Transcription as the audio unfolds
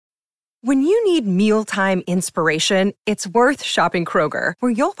When you need mealtime inspiration, it's worth shopping Kroger,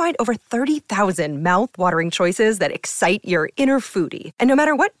 where you'll find over 30,000 mouth-watering choices that excite your inner foodie. And no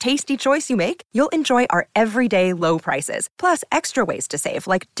matter what tasty choice you make, you'll enjoy our everyday low prices, plus extra ways to save,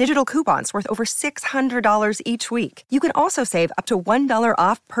 like digital coupons worth over $600 each week. You can also save up to $1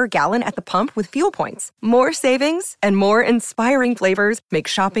 off per gallon at the pump with fuel points. More savings and more inspiring flavors make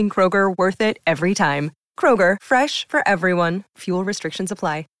shopping Kroger worth it every time. Kroger, fresh for everyone. Fuel restrictions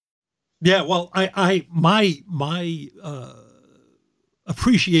apply. Yeah, well, my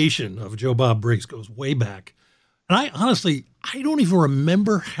appreciation of Joe Bob Briggs goes way back. And I don't even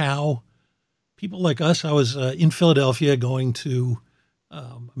remember how people like us, I was in Philadelphia going to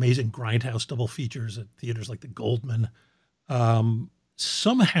amazing Grindhouse double features at theaters like the Goldman.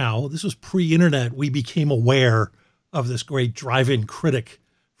 Somehow, this was pre-internet, we became aware of this great drive-in critic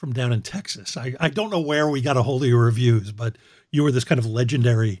from down in Texas. I don't know where we got a hold of your reviews, but you were this kind of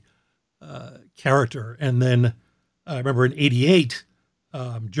legendary character. And then I remember in 88,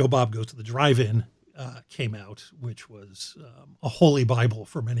 Joe Bob Goes to the Drive-In came out, which was a holy Bible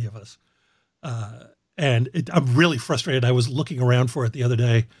for many of us. And I'm really frustrated. I was looking around for it the other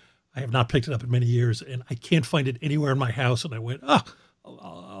day. I have not picked it up in many years, and I can't find it anywhere in my house. And I went,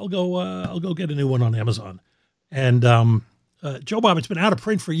 I'll go get a new one on Amazon. And Joe Bob, it's been out of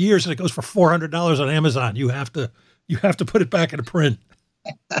print for years, and it goes for $400 on Amazon. You have to put it back into print.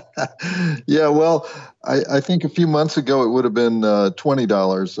 Yeah, well, I think a few months ago it would have been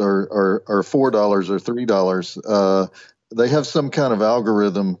 $20 or $4 or $3. They have some kind of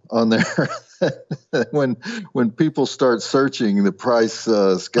algorithm on there. when people start searching, the price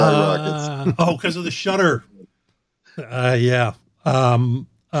skyrockets. Because of the shutter. Yeah. Well,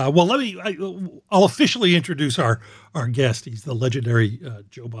 I'll officially introduce our guest. He's the legendary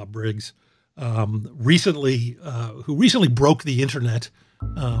Joe Bob Briggs, who recently broke the internet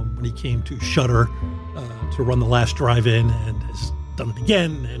when he came to Shudder to run The Last Drive-In, and has done it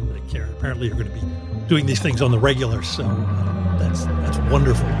again. And apparently you're going to be doing these things on the regular. So that's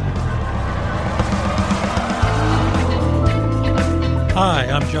wonderful. Hi,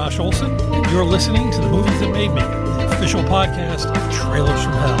 I'm Josh Olson, and you're listening to The Movies That Made Me, the official podcast of Trailers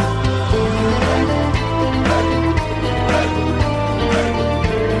from Hell.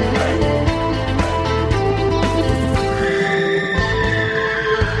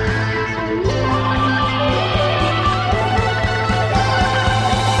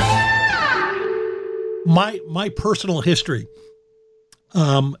 My personal history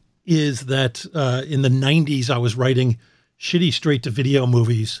is that in the 90s, I was writing shitty straight-to-video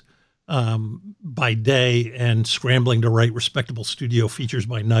movies by day and scrambling to write respectable studio features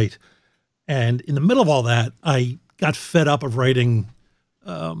by night. And in the middle of all that, I got fed up of writing,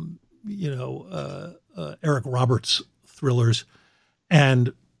 Eric Roberts thrillers,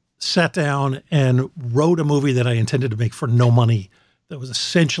 and sat down and wrote a movie that I intended to make for no money. That was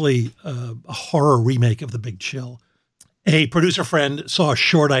essentially a horror remake of The Big Chill. A producer friend saw a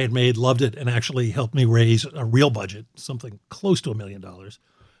short I had made, loved it, and actually helped me raise a real budget, something close to $1 million.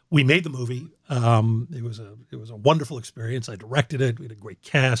 We made the movie. It was a wonderful experience. I directed it. We had a great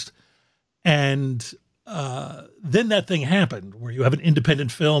cast. And then that thing happened where you have an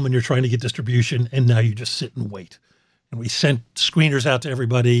independent film and you're trying to get distribution, and now you just sit and wait. And we sent screeners out to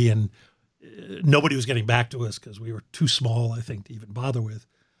everybody, and nobody was getting back to us because we were too small, I think, to even bother with.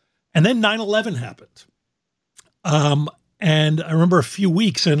 And then 9/11 happened. And I remember a few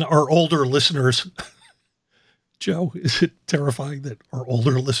weeks, and our older listeners, Joe, is it terrifying that our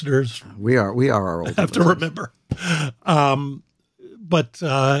older listeners we are our older have to remember? But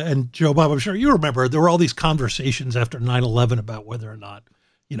and Joe Bob, I'm sure you remember, there were all these conversations after 9/11 about whether or not,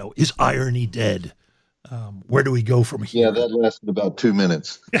 is irony dead? Where do we go from here? Yeah, that lasted about 2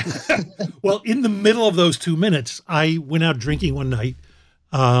 minutes. Well, in the middle of those 2 minutes, I went out drinking one night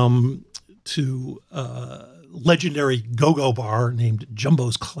to a legendary go-go bar named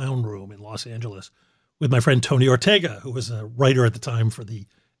Jumbo's Clown Room in Los Angeles with my friend Tony Ortega, who was a writer at the time for the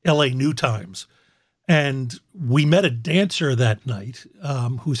LA New Times. And we met a dancer that night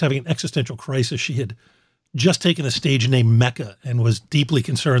who was having an existential crisis. She had just taken a stage name Mecca and was deeply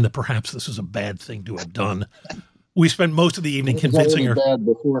concerned that perhaps this was a bad thing to have done. We spent most of the evening convincing her. Bad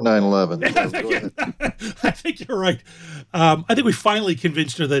before 9/11. I think you're right. I think we finally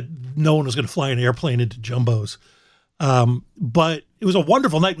convinced her that no one was going to fly an airplane into Jumbo's. But it was a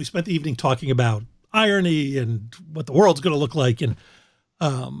wonderful night. We spent the evening talking about irony and what the world's going to look like. And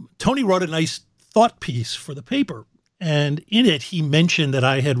Tony wrote a nice thought piece for the paper. And in it, he mentioned that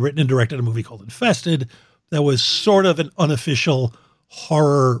I had written and directed a movie called Infested that was sort of an unofficial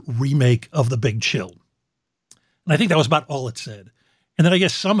horror remake of The Big Chill. And I think that was about all it said. And then I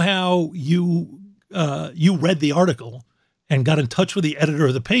guess somehow you read the article and got in touch with the editor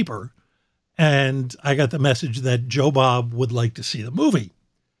of the paper, and I got the message that Joe Bob would like to see the movie.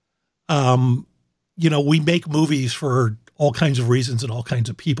 We make movies for all kinds of reasons and all kinds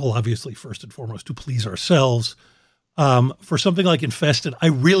of people, obviously, first and foremost, to please ourselves. For something like Infested,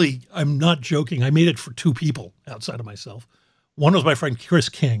 I'm not joking. I made it for two people outside of myself. One was my friend Chris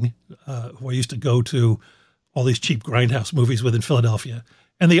King, who I used to go to all these cheap grindhouse movies with in Philadelphia.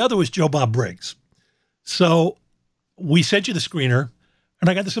 And the other was Joe Bob Briggs. So we sent you the screener, and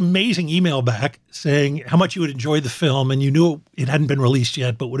I got this amazing email back saying how much you would enjoy the film, and you knew it hadn't been released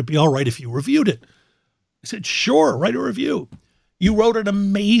yet, but would it be all right if you reviewed it? I said, sure, write a review. You wrote an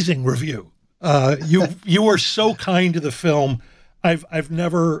amazing review. You were so kind to the film. I've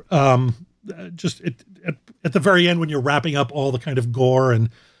never just at the very end when you're wrapping up all the kind of gore and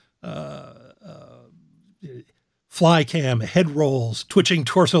fly cam, head rolls, twitching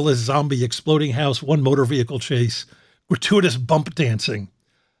torso-less zombie, exploding house, one motor vehicle chase, gratuitous bump dancing.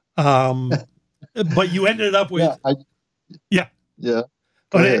 But you ended up with yeah.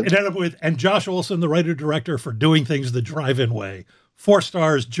 But it ended up with, and Josh Olson, the writer-director, for doing things the drive-in way. 4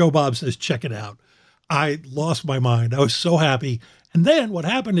 stars. Joe Bob says, check it out. I lost my mind. I was so happy. And then what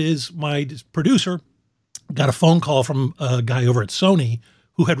happened is my producer got a phone call from a guy over at Sony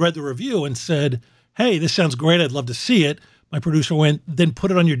who had read the review and said, hey, this sounds great. I'd love to see it. My producer went, then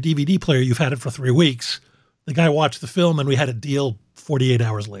put it on your DVD player. You've had it for 3 weeks. The guy watched the film, and we had a deal 48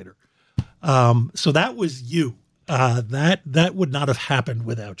 hours later. So that was you. That would not have happened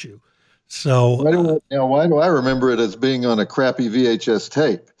without you. So why do I remember it as being on a crappy VHS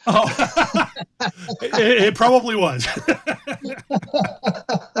tape? Oh, it probably was.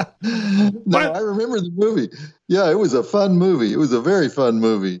 I remember the movie. Yeah, it was a fun movie. It was a very fun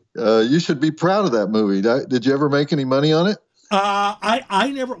movie. You should be proud of that movie. Did you ever make any money on it?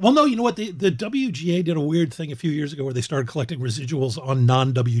 I never. Well, no. You know what? The WGA did a weird thing a few years ago where they started collecting residuals on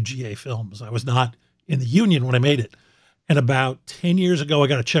non-WGA films. I was not in the union when I made it. And about 10 years ago, I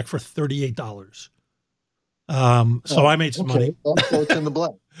got a check for $38. So I made some money. So it's in the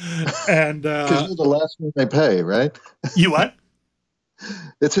black. And because you're the last one they pay, right? You what?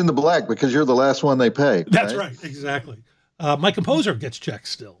 It's in the black because you're the last one they pay. That's right. Exactly. My composer gets checks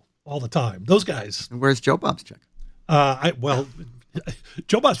still all the time. Those guys. And where's Joe Bob's check?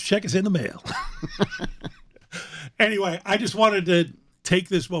 Joe Bob's check is in the mail. Anyway, I just wanted to take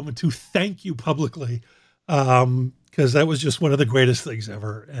this moment to thank you publicly, because that was just one of the greatest things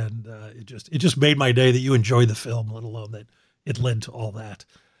ever, and it just made my day that you enjoyed the film, let alone that it led to all that.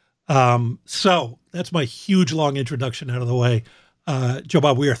 So that's my huge long introduction out of the way. Joe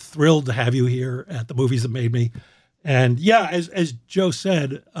Bob, we are thrilled to have you here at the Movies That Made Me, and yeah, as Joe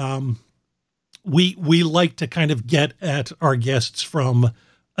said, we like to kind of get at our guests from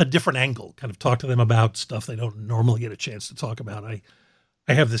a different angle, kind of talk to them about stuff they don't normally get a chance to talk about.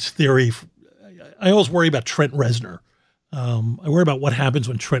 I have this theory. I always worry about Trent Reznor. I worry about what happens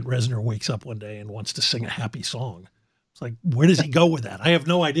when Trent Reznor wakes up one day and wants to sing a happy song. It's like, where does he go with that? I have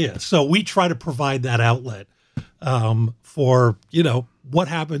no idea. So we try to provide that outlet for, what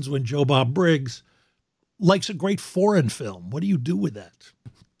happens when Joe Bob Briggs likes a great foreign film. What do you do with that?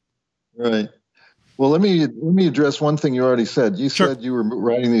 Right. Well, let me address one thing you already said. You Sure. said you were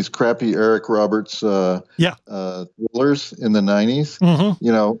writing these crappy Eric Roberts thrillers in the 90s.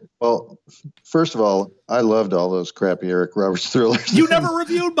 Mm-hmm. Well, first of all, I loved all those crappy Eric Roberts thrillers. You never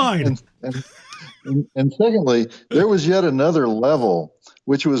reviewed mine. and secondly, there was yet another level,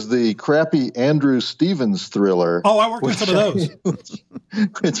 which was the crappy Andrew Stevens thriller. Oh, I worked on some of those.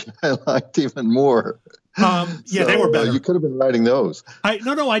 Which I liked even more. They were better. You could have been writing those. I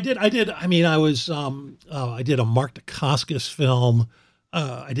did. I mean, I was, I did a Mark Dacascos film.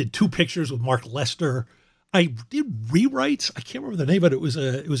 I did 2 pictures with Mark Lester. I did rewrites. I can't remember the name, but it was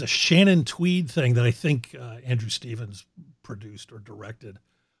a Shannon Tweed thing that I think Andrew Stevens produced or directed.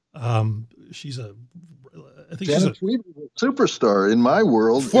 She's a Tweed was a superstar in my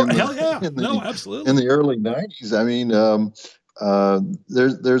world. Hell yeah. Absolutely. In the early 90s. I mean,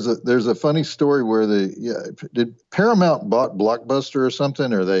 there's a funny story where did Paramount bought Blockbuster or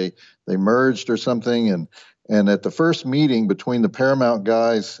something, or they merged or something, and at the first meeting between the Paramount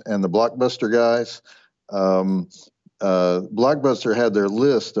guys and the Blockbuster guys, Blockbuster had their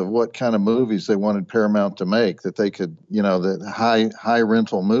list of what kind of movies they wanted Paramount to make that they could, the high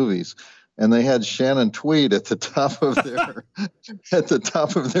rental movies. and they had Shannon Tweed at the top of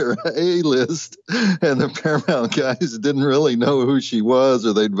their A list, and the Paramount guys didn't really know who she was,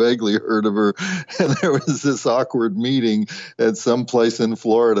 or they'd vaguely heard of her. And there was this awkward meeting at some place in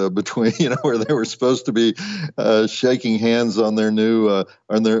Florida between, where they were supposed to be shaking hands on their new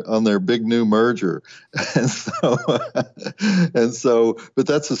on their big new merger. And so, but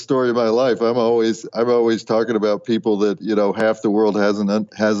that's the story of my life. I'm always talking about people that half the world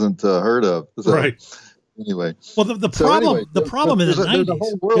hasn't heard of. So, right. Anyway, well, the problem in the 90s, there's a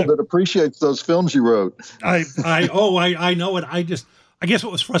whole world that appreciates those films you wrote. I know it. I guess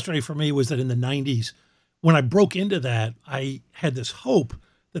what was frustrating for me was that in the 90s, when I broke into that, I had this hope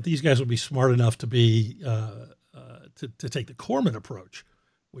that these guys would be smart enough to be to take the Corman approach,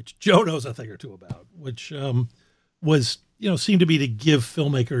 which Joe knows a thing or two about, which was seemed to be to give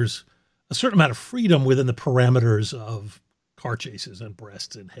filmmakers a certain amount of freedom within the parameters of car chases and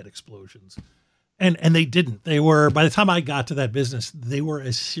breasts and head explosions. And they didn't. They were, by the time I got to that business, they were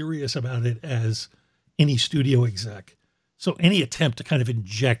as serious about it as any studio exec. So any attempt to kind of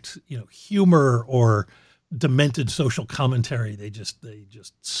inject, humor or demented social commentary, they just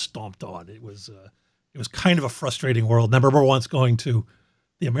stomped on. It was kind of a frustrating world. And I remember once going to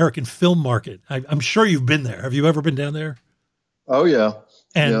the American film market. I'm sure you've been there. Have you ever been down there? Oh yeah.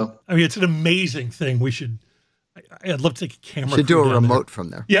 And yeah. I mean, it's an amazing thing. I'd love to take a camera. Should do a remote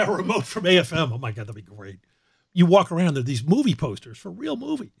from there. Yeah, a remote from AFM. Oh my God, that'd be great. You walk around, there are these movie posters for real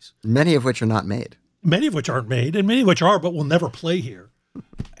movies. Many of which are not made. Many of which aren't made, and many of which are, but will never play here.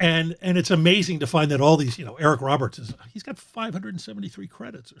 And it's amazing to find that all these, Eric Roberts he's got 573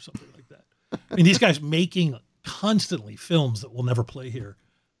 credits or something like that. I mean, these guys making constantly films that will never play here.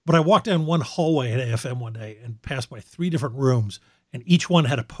 But I walked down one hallway at AFM one day and passed by 3 different rooms, and each one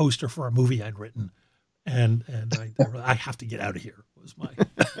had a poster for a movie I'd written. And I have to get out of here. Was my.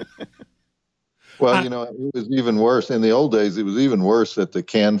 Well, it was even worse in the old days. It was even worse at the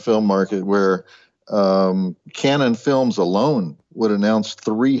Cannes film market, where Canon Films alone would announce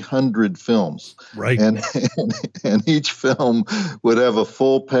 300 films, right? And each film would have a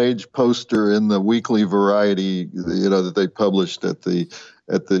full page poster in the weekly Variety, that they published at the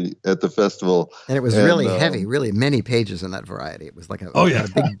festival. And it was really heavy, really many pages in that Variety. It was like a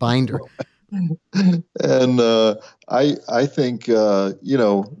big binder. And I think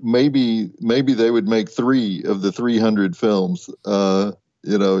maybe they would make 3 of the 300 films.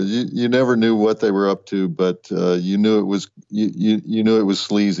 You never knew what they were up to, but you knew it was you knew it was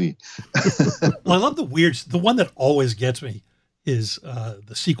sleazy. Well, I love the one that always gets me is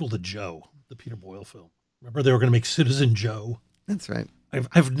the sequel to Joe, the Peter Boyle film. Remember they were going to make Citizen Joe? That's right. I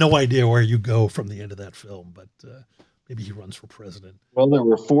have no idea where you go from the end of that film, but maybe he runs for president. Well, there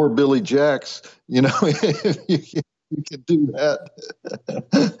were 4 Billy Jacks. You can do that.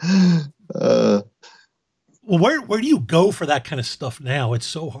 Well, where do you go for that kind of stuff now? It's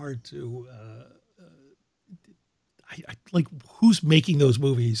so hard to like who's making those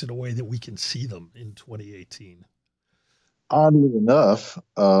movies in a way that we can see them in 2018. Oddly enough,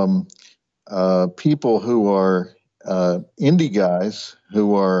 people who are indie guys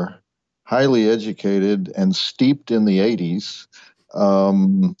who are highly educated and steeped in the 80s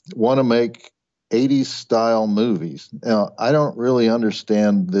want to make 80s style movies. Now, I don't really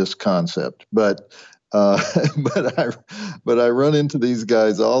understand this concept, but I run into these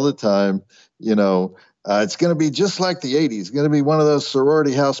guys all the time. It's going to be just like the 80s. It's going to be one of those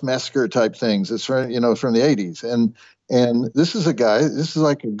sorority house massacre type things. It's from the 80s. And this is a guy. This is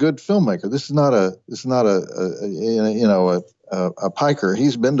like a good filmmaker. This is not a piker.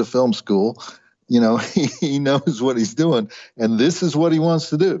 He's been to film school. He knows what he's doing, and this is what he wants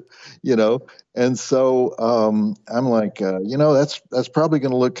to do. And so I'm like, that's probably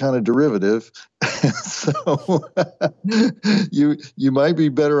going to look kind of derivative. So you might be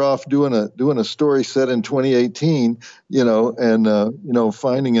better off doing a story set in 2018, and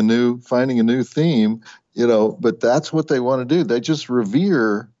finding a new theme, but that's what they want to do. They just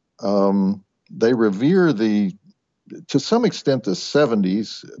revere to some extent the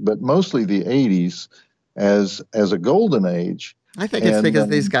 70s, but mostly the 80s as a golden age. I think it's because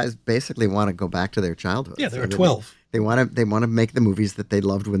these guys basically want to go back to their childhood. Yeah, they're 12. They want to make the movies that they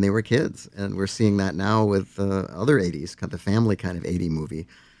loved when they were kids, and we're seeing that now with other 80s. The family kind of 80 movie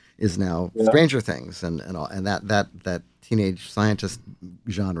is now Stranger Things, and that teenage scientist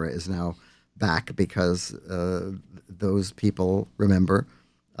genre is now back because those people remember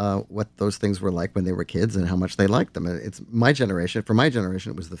what those things were like when they were kids and how much they liked them. It's my generation. For my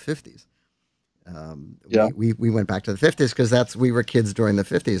generation, it was the 50s. We went back to the 50s because we were kids during the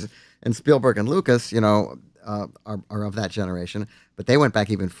 50s. And Spielberg and Lucas, are of that generation. But they went back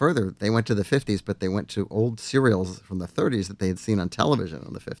even further. They went to the 50s, but they went to old serials from the 30s that they had seen on television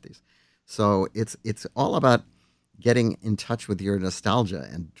in the 50s. So it's all about getting in touch with your nostalgia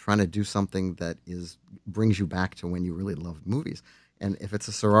and trying to do something that brings you back to when you really loved movies. And if it's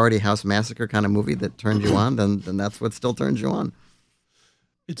a sorority house massacre kind of movie that turned you on, then that's what still turns you on.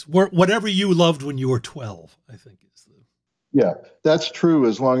 It's whatever you loved when you were 12, I think. Yeah, that's true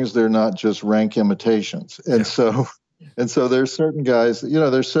as long as they're not just rank imitations. And so there's certain guys,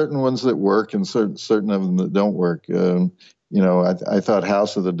 there's certain ones that work and certain of them that don't work. I thought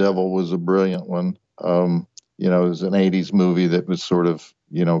House of the Devil was a brilliant one. It was an 80s movie that was sort of,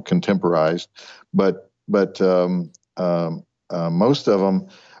 contemporized, but most of them,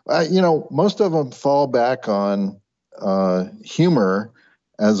 most of them fall back on humor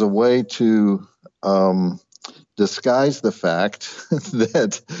as a way to disguise the fact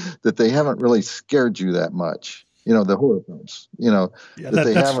that they haven't really scared you that much. The horror films.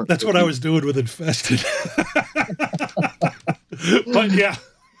 That's what I was doing with Infested. But yeah.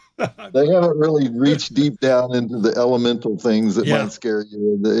 They haven't really reached deep down into the elemental things that might scare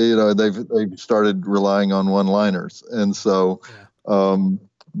you. They've started relying on one-liners, and so,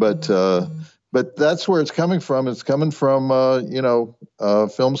 but that's where it's coming from. It's coming from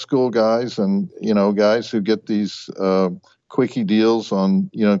film school guys and guys who get these quickie deals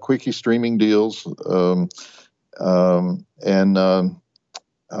on quickie streaming deals,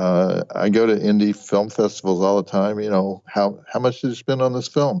 I go to indie film festivals all the time. How much did you spend on this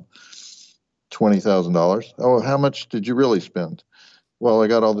film? $20,000. Oh, how much did you really spend? Well, I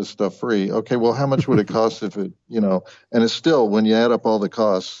got all this stuff free. Okay, well, how much would it cost if it, and it's still, when you add up all the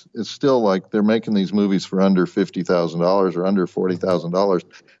costs, it's still like they're making these movies for under $50,000 or under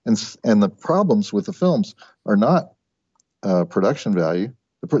 $40,000. And the problems with the films are not production value.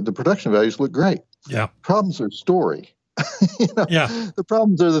 The production values look great. Yeah. Problems are story. The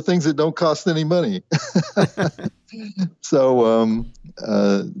problems are the things that don't cost any money. So,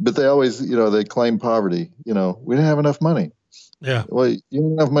 but they always, they claim poverty. We didn't have enough money. Yeah. Well, you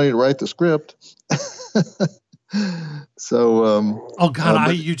didn't have money to write the script. So, oh God,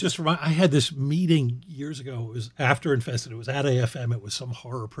 I had this meeting years ago. It was after Infested. It was at AFM. It was some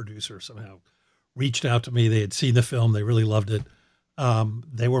horror producer somehow reached out to me. They had seen the film. They really loved it.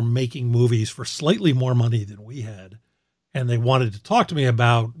 They were making movies for slightly more money than we had. And they wanted to talk to me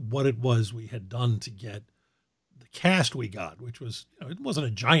about what it was we had done to get the cast we got, which was, it wasn't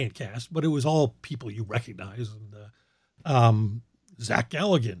a giant cast, but it was all people you recognize. And Zach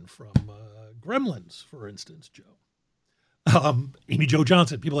Galligan from Gremlins, for instance, Joe. Amy Jo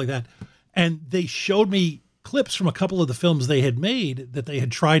Johnson, people like that. And they showed me clips from a couple of the films they had made that they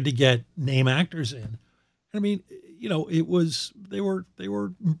had tried to get name actors in. I mean, it was, they were, I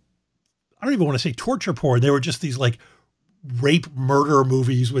don't even want to say torture porn. They were just these like rape murder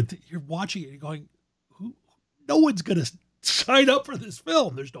movies with, you're watching it, you're going, no one's going to sign up for this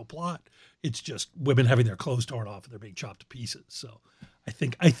film. There's no plot. It's just women having their clothes torn off and they're being chopped to pieces. So I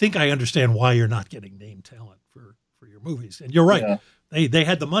think I understand why you're not getting name talent for your movies. And you're right. Yeah. They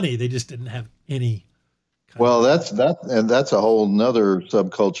had the money. They just didn't have any. That's a whole nother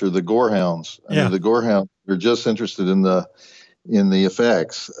subculture, the gorehounds. I mean, the gorehounds are just interested in the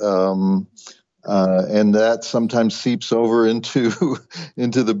effects. And that sometimes seeps over into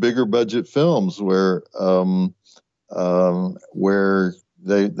the bigger budget films where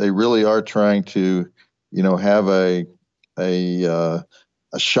they really are trying to, have a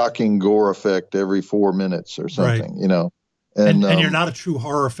shocking gore effect every 4 minutes or something, right. And you're not a true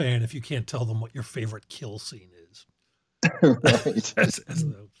horror fan if you can't tell them what your favorite kill scene is. Right.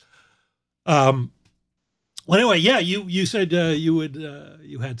 Well, anyway, you said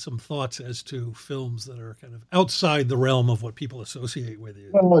you had some thoughts as to films that are kind of outside the realm of what people associate with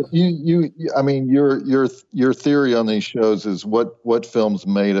you. Well, your theory on these shows is what films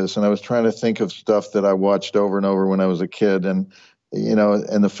made us, and I was trying to think of stuff that I watched over and over when I was a kid, and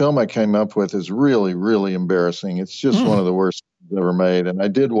and the film I came up with is really, really embarrassing. It's just one of the worst ever made, and I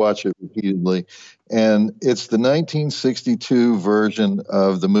did watch it repeatedly. And it's the 1962 version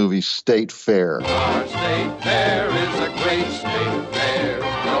of the movie State Fair. Our state fair is a great state fair.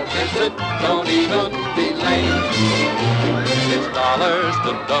 Don't miss it, don't even be late. It's dollars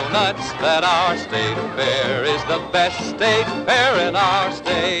to donuts that our state fair is the best state fair in our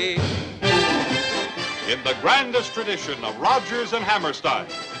state. In the grandest tradition of Rodgers and Hammerstein,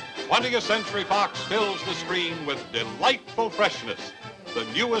 20th Century Fox fills the screen with delightful freshness, the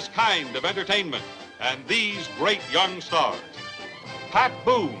newest kind of entertainment, and these great young stars. Pat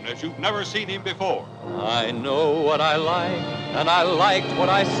Boone, as you've never seen him before. I know what I like, and I liked what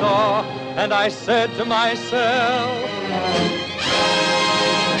I saw. And I said to myself,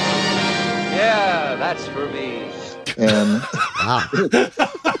 yeah, that's for me. And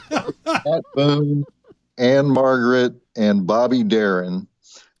Pat Boone, Anne Margaret, and Bobby Darin.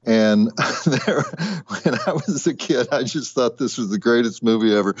 And when I was a kid, I just thought this was the greatest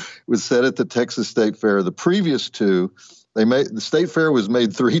movie ever. It was set at the Texas State Fair. The previous two, the State Fair was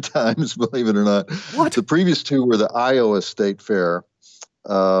made 3 times, believe it or not. What? The previous 2 were the Iowa State Fair. It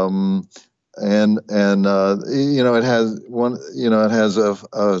has one, it has a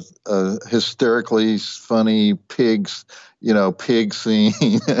hysterically funny pig scene,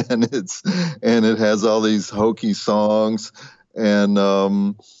 and it has all these hokey songs. And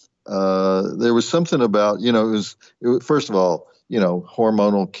there was something about, first of all,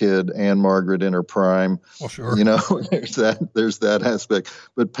 hormonal kid, Anne Margaret in her prime. Well, sure. There's that aspect.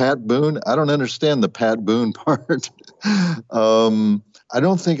 But Pat Boone, I don't understand the Pat Boone part. I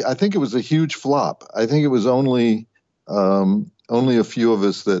think it was a huge flop. I think it was only a few of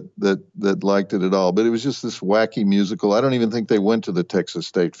us that liked it at all. But it was just this wacky musical. I don't even think they went to the Texas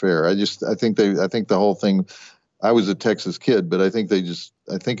State Fair. I think the whole thing. I was a Texas kid, but I think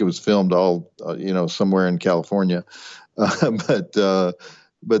it was filmed all, somewhere in California. But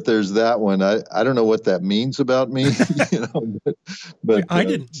there's that one. I don't know what that means about me, but I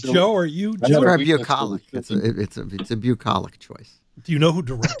didn't. Joe, are you? Joe? It's bucolic. It's a bucolic choice. Do you know who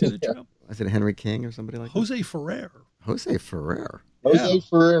directed it, Joe? Is it Henry King or somebody like Jose Ferrer. Jose Ferrer. Jose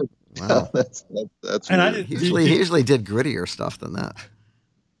Ferrer. Wow. that's and weird. He usually did grittier stuff than that.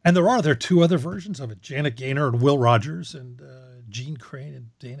 And there are 2 other versions of it: Janet Gaynor and Will Rogers, and Gene Crane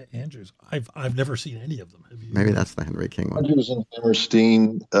and Dana Andrews. I've never seen any of them. Have you? Maybe that's the Henry King one. Rogers and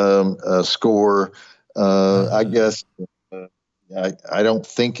Hammerstein score. I guess I don't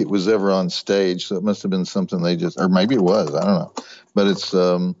think it was ever on stage, so it must have been something they just, or maybe it was. I don't know, but it's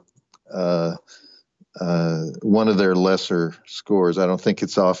one of their lesser scores. I don't think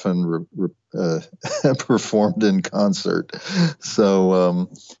it's often performed in concert. So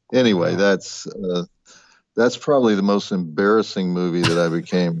anyway, that's probably the most embarrassing movie that I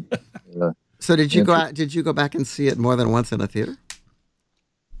became. So did you go back and see it more than once in a theater?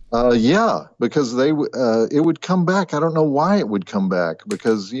 Yeah, because it would come back. I don't know why it would come back,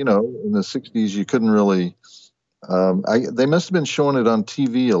 because in the 60s you couldn't really. They must have been showing it on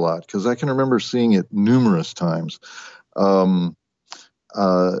TV a lot, because I can remember seeing it numerous times. There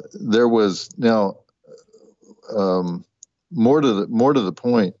was more to the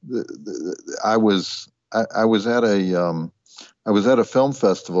point. I was at a film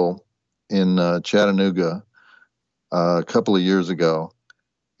festival in Chattanooga a couple of years ago,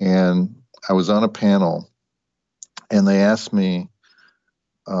 and I was on a panel, and they asked me,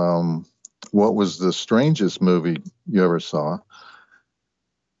 what was the strangest movie you ever saw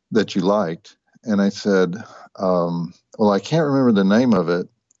that you liked? And I said, well, I can't remember the name of it,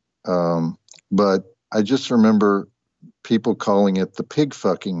 but I just remember people calling it the pig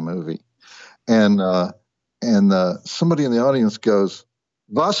fucking movie. And somebody in the audience goes,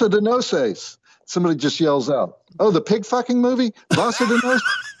 Vasa de Noces. Somebody just yells out, oh, the pig fucking movie? Vasa de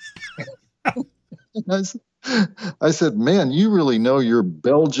Noces? I said, man, you really know your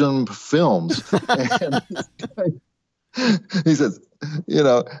Belgian films. And he says,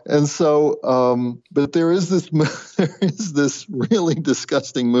 and so, but there is this really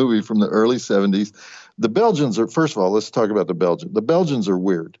disgusting movie from the early 70s. The Belgians are, first of all, let's talk about the Belgians. The Belgians are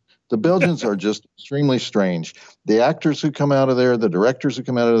weird. The Belgians are just extremely strange. The actors who come out of there, the directors who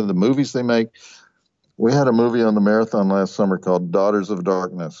come out of there, the movies they make. We had a movie on the marathon last summer called Daughters of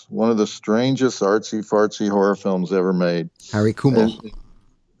Darkness, one of the strangest artsy-fartsy horror films ever made. Harry Kummel.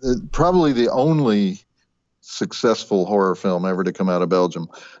 Probably the only successful horror film ever to come out of Belgium.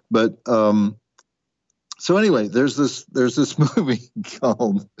 But so anyway, there's this movie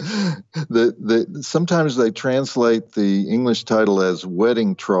called sometimes they translate the English title as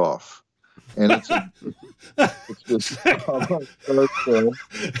Wedding Trough. And it's just you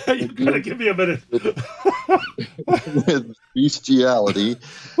gotta give me a minute. with bestiality,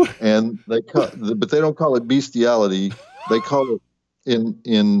 and but they don't call it bestiality. They call it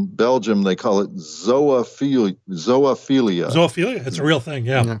in Belgium. They call it zoophilia. Zoophilia, it's a real thing.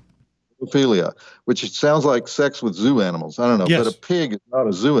 Yeah. Zoophilia, which it sounds like sex with zoo animals. I don't know, yes. But a pig is not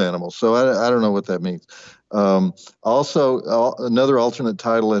a zoo animal, so I don't know what that means. Also, another alternate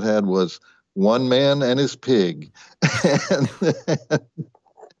title it had was One Man and His Pig.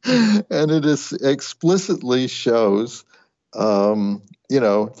 And it is explicitly shows,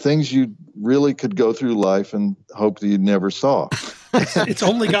 things you really could go through life and hope that you never saw. It's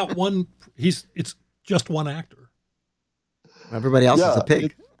only got one. It's just one actor. Everybody else is a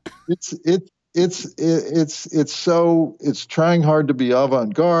pig. It's trying hard to be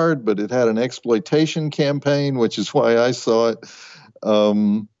avant-garde, but it had an exploitation campaign, which is why I saw it.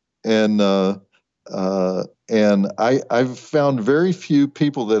 Um, and I've found very few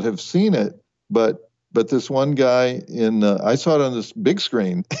people that have seen it, but this one guy I saw it on this big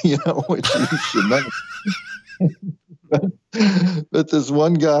screen, which you should know. But this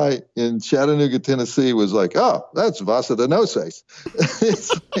one guy in Chattanooga, Tennessee was like, "Oh, that's Vasa de Noces." It's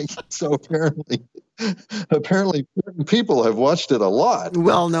like, so apparently certain people have watched it a lot.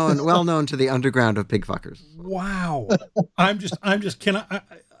 Well known to the underground of pig fuckers. Wow. I'm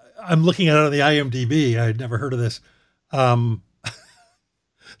looking at it on the IMDb. I'd never heard of this.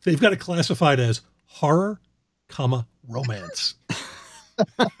 They've got it classified as horror, romance.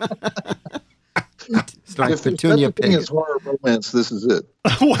 Starring If there's Petunia such a thing Pig. as horror romance, this is it.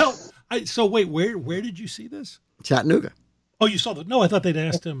 Well, so wait, where did you see this? Chattanooga. Oh, you saw No, I thought they'd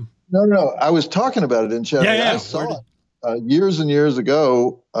asked him. No. I was talking about it in Chattanooga. Yeah. I saw it years and years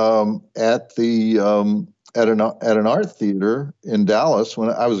ago at an art theater in Dallas when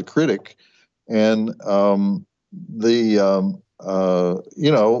I was a critic, and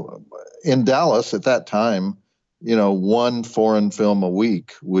in Dallas at that time, one foreign film a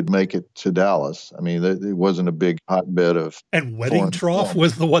week would make it to Dallas. I mean, it wasn't a big hotbed of. And Wedding Trough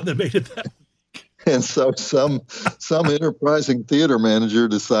was the one that made it that. And so some enterprising theater manager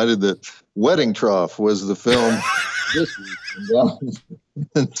decided that Wedding Trough was the film this week.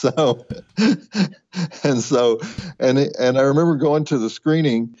 And I remember going to the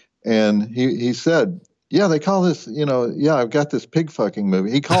screening, and he said, "Yeah, they call this, I've got this pig fucking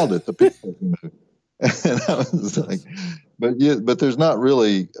movie." He called it the pig fucking movie. And I was like, but there's not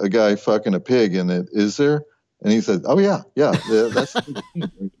really a guy fucking a pig in it, is there? And he said, "Oh yeah, that's the pig.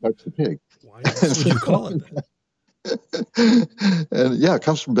 He fucks the pig." Why would you call it that? And it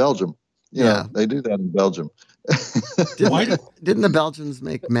comes from Belgium. They do that in Belgium. Didn't the Belgians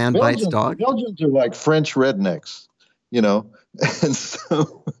make Man Bites Dog? Belgians are like French rednecks, and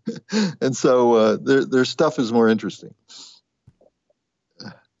so their stuff is more interesting.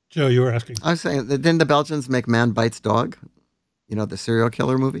 Joe, you were asking. I was saying, didn't the Belgians make Man Bites Dog? The serial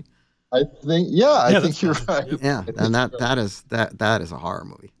killer movie. I think, I think you're right. Yeah, and that is a horror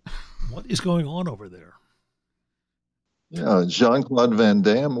movie. What is going on over there? Yeah, Jean-Claude Van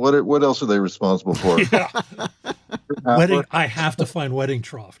Damme. What else are they responsible for? Wedding. I have to find Wedding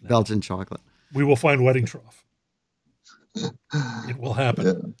Trough now. Belgian chocolate. We will find Wedding Trough. It will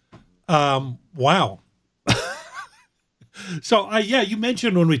happen. Yeah. Wow. So you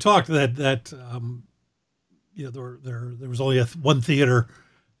mentioned when we talked that there was only one theater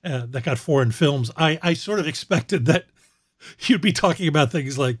that got foreign films. I sort of expected that you'd be talking about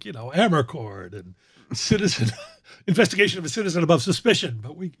things like Amarcord and Citizen Investigation of a Citizen Above Suspicion,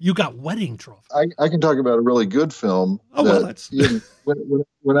 but you got Wedding Trough. I can talk about a really good film. Oh, well, that's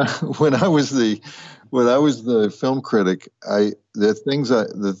when I was the film critic,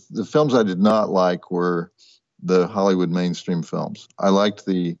 the films I did not like were the Hollywood mainstream films. I liked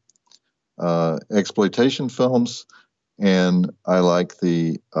the exploitation films, and I liked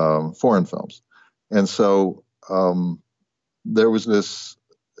the foreign films. And so there was this.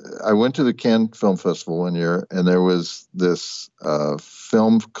 I went to the Cannes Film Festival one year, and there was this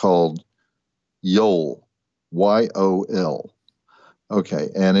film called Yol, Y-O-L. Okay,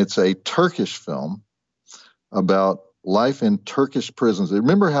 and it's a Turkish film about life in Turkish prisons.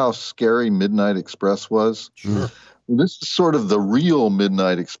 Remember how scary Midnight Express was? Sure. Well, this is sort of the real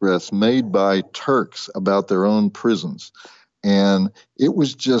Midnight Express made by Turks about their own prisons. And it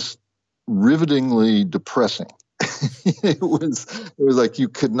was just rivetingly depressing. It was like you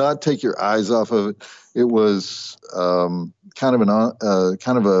could not take your eyes off of it. It was kind of a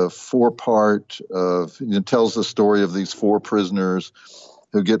 4-part. It tells the story of these 4 prisoners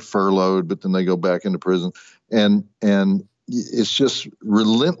who get furloughed, but then they go back into prison, and it's just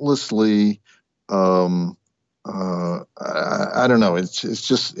relentlessly. I don't know. It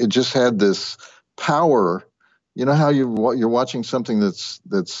just had this power. You know how you're watching something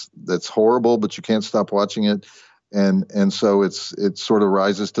that's horrible, but you can't stop watching it. And so it sort of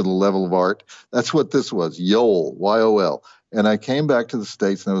rises to the level of art. That's what this was, Yol, Y-O-L. And I came back to the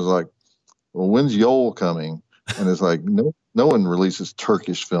States and I was like, well, when's Yol coming? And it's like, no one releases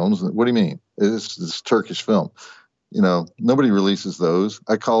Turkish films. What do you mean? It's Turkish film. Nobody releases those.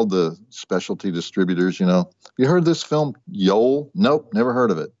 I called the specialty distributors, you heard this film, Yol? Nope, never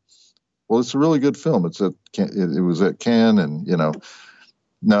heard of it. Well, it's a really good film. It was at Cannes, and,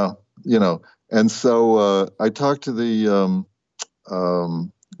 no. And so I talked to the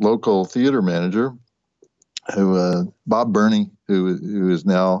local theater manager, Bob Burney, who is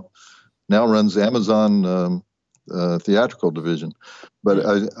now runs Amazon theatrical division. But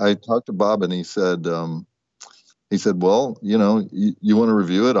I talked to Bob, and he said, well, you want to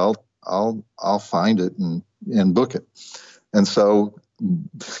review it? I'll find it and book it. And so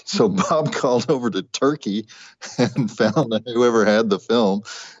Bob called over to Turkey and found whoever had the film,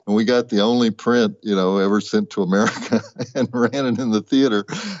 and we got the only print, ever sent to America, and ran it in the theater.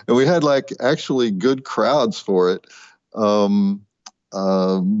 And we had actually good crowds for it, because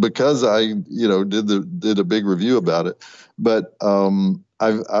I, did a big review about it. But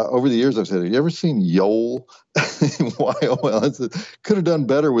I've over the years I've said, have you ever seen Yole? YOL. Could have done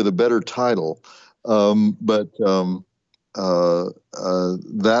better with a better title, but.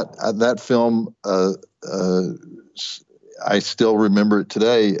 That film, I still remember it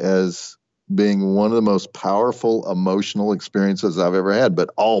today as being one of the most powerful emotional experiences I've ever had, but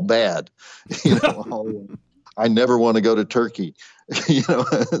all bad. I never want to go to Turkey.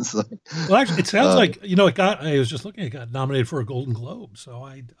 It's like, well, actually, it sounds like I was just looking. It got nominated for a Golden Globe, so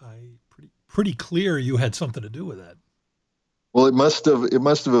I pretty clear you had something to do with that. Well, it must have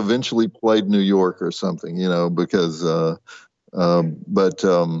eventually played New York or something, because, well,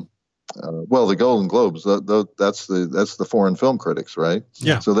 the Golden Globes, that's the foreign film critics, right?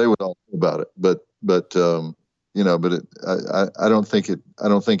 Yeah. So they would all know about it, but I don't think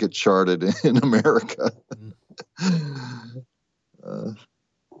it charted in America.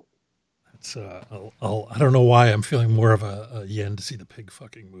 It's I don't know why I'm feeling more of a yen to see the pig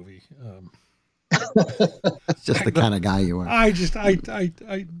fucking movie. It's just the kind of guy you are. I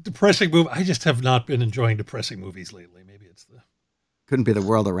depressing movie. I just have not been enjoying depressing movies lately. Maybe it's couldn't be the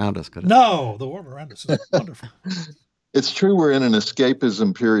world around us, could it? No, the world around us is wonderful. It's true. We're in an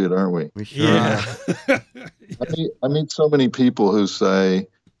escapism period, aren't we? We sure are. I meet so many people who say,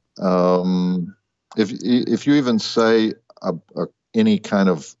 if you even say any kind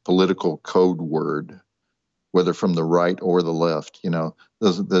of political code word, whether from the right or the left, they'll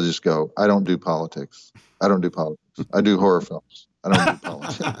just go, I don't do politics. I don't do politics. I do horror films. I don't do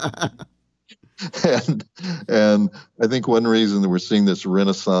politics. and I think one reason that we're seeing this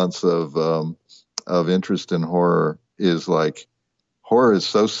renaissance of interest in horror is horror is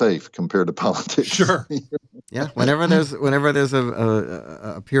so safe compared to politics. Sure. Yeah. Whenever there's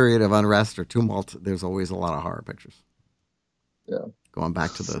a period of unrest or tumult, there's always a lot of horror pictures. Yeah. Going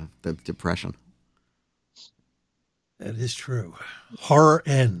back to the Depression. That is true. Horror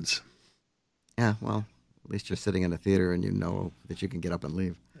ends. Yeah, well, at least you're sitting in a theater and you know that you can get up and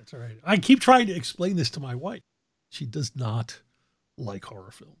leave. That's all right. I keep trying to explain this to my wife. She does not like horror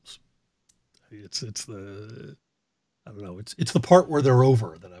films. It's the I don't know. It's the part where they're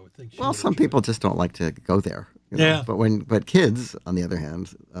over that I would think. Well, some people just don't like to go there. Yeah. But kids, on the other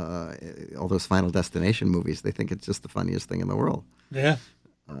hand, all those Final Destination movies, they think it's just the funniest thing in the world. Yeah.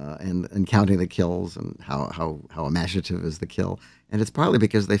 And counting the kills and how imaginative is the kill, and it's partly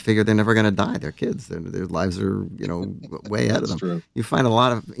because they figure they're never going to die. They're kids. Their lives are way ahead of them. True. You find a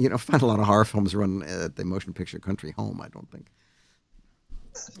lot of horror films run at the Motion Picture Country Home. I don't think.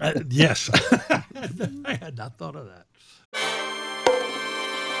 Yes, I had not thought of that.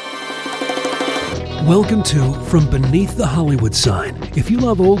 Welcome to From Beneath the Hollywood Sign. If you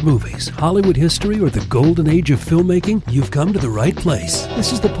love old movies, Hollywood history, or the golden age of filmmaking, you've come to the right place.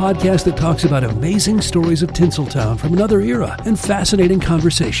 This is the podcast that talks about amazing stories of Tinseltown from another era and fascinating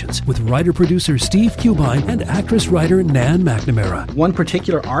conversations with writer-producer Steve Cubine and actress-writer Nan McNamara. One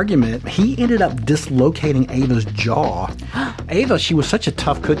particular argument, he ended up dislocating Ava's jaw. Ava, she was such a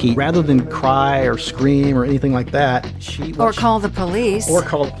tough cookie. Rather than cry or scream or anything like that, Or call the police. Or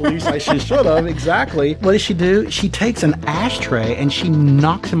call the police, like she should have, exactly. What does she do? She takes an ashtray and she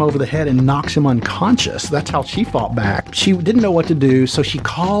knocks him over the head and knocks him unconscious. That's how she fought back. She didn't know what to do, so she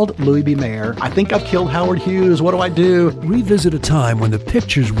called Louis B. Mayer. I think I've killed Howard Hughes. What do I do? Revisit a time when the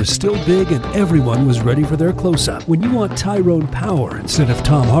pictures were still big and everyone was ready for their close-up. When you want Tyrone Power instead of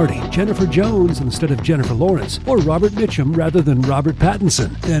Tom Hardy, Jennifer Jones instead of Jennifer Lawrence, or Robert Mitchum rather than Robert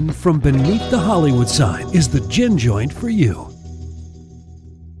Pattinson, then From Beneath the Hollywood Sign is the gin joint for you.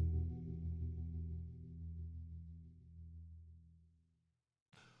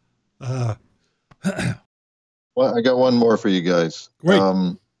 Well, I got one more for you guys. Great.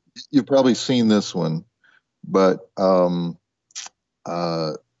 You've probably seen this one, but the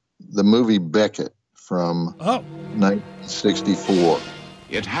movie Beckett from 1964.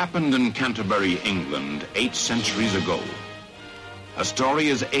 It happened in Canterbury, England, 8 centuries ago. A story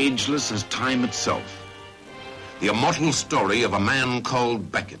as ageless as time itself. The immortal story of a man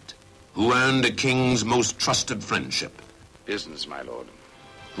called Beckett, who earned a king's most trusted friendship. Business, my lord.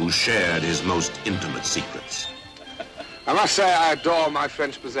 who shared his most intimate secrets. I must say I adore my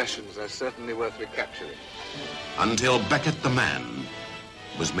French possessions. They're certainly worth recapturing. Until Becket the man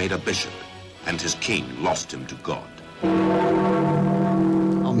was made a bishop and his king lost him to God.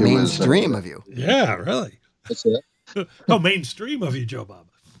 How mainstream of you. Yeah, really. What's that? How mainstream of you, Joe Bob.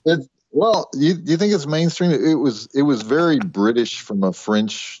 Well, you think it's mainstream? It was very British from a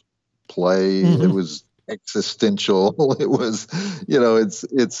French play. Mm-hmm. It was existential. It was,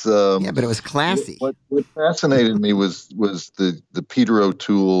 it's Yeah, but it was classy. What fascinated me was the Peter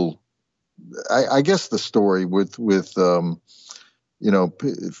O'Toole. I guess the story with for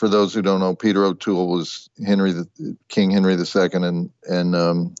those who don't know, Peter O'Toole was King Henry II,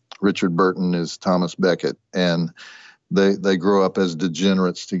 and Richard Burton is Thomas Becket, and they grow up as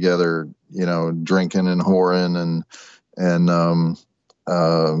degenerates together, drinking and whoring and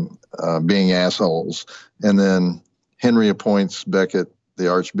being assholes. And then Henry appoints Becket the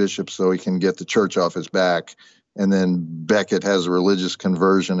archbishop so he can get the church off his back. And then Becket has a religious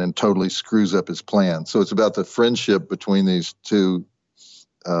conversion and totally screws up his plan. So it's about the friendship between these two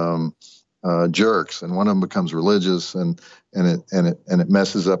jerks, and one of them becomes religious, and it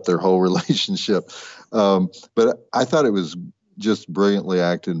messes up their whole relationship. But I thought it was just brilliantly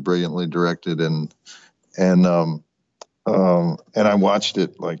acted, brilliantly directed, and I watched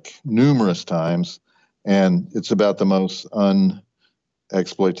it like numerous times, and it's about the most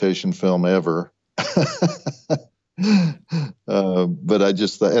un-exploitation film ever. But I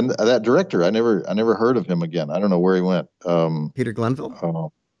just, and that director, I never heard of him again. I don't know where he went. Peter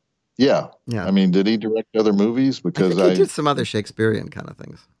Glenville? Yeah. Yeah. I mean, did he direct other movies? Because I think he did some other Shakespearean kind of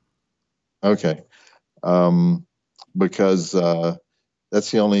things. Okay. Because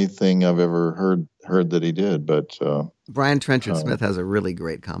that's the only thing I've ever heard that he did. But Brian Trenchard Smith has a really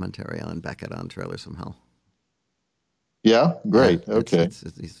great commentary on Becket on Trailers from Hell. Yeah, great. Yeah, okay.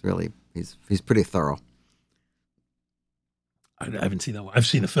 He's pretty thorough. I haven't seen that one. I've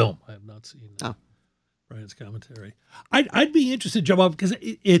seen the film. I have not seen Brian's commentary. I'd be interested, Joe Bob, because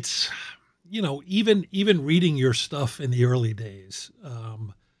it's, even reading your stuff in the early days,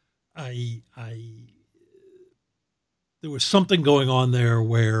 there was something going on there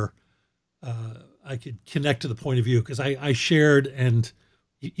where I could connect to the point of view, because I shared, and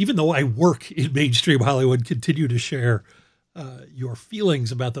even though I work in mainstream Hollywood, continue to share your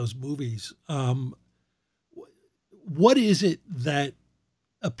feelings about those movies. What is it that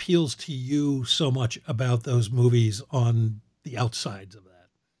appeals to you so much about those movies on the outsides of that?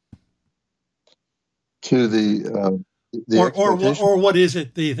 To the or what is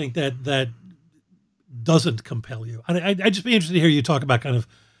it that you think that doesn't compel you? I'd just be interested to hear you talk about kind of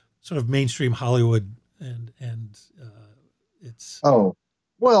sort of mainstream Hollywood and it's. Oh,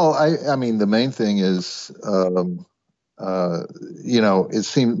 well, I mean, the main thing is, it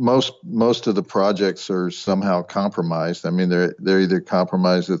seems most of the projects are somehow compromised. I mean, they're either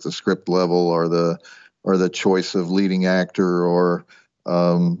compromised at the script level or the choice of leading actor, or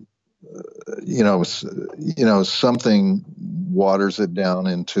something waters it down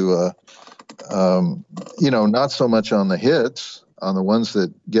into a not so much on the hits, on the ones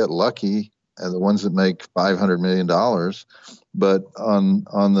that get lucky and the ones that make $500 million, but on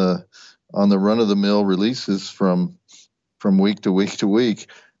the run of the mill releases from week to week to week.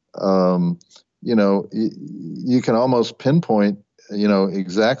 You can almost pinpoint,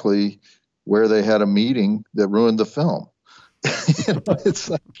 exactly where they had a meeting that ruined the film.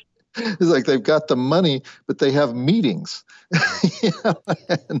 It's like they've got the money, but they have meetings.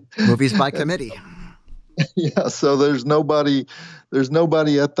 Movies by committee. Yeah, so there's nobody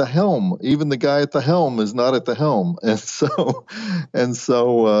at the helm. Even the guy at the helm is not at the helm, and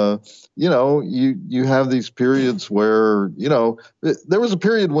so you have these periods where there was a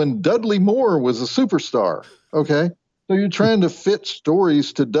period when Dudley Moore was a superstar. Okay, so you're trying to fit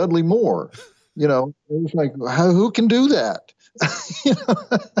stories to Dudley Moore. It's like, who can do that?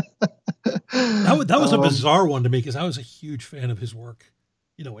 That was a bizarre one to me, because I was a huge fan of his work.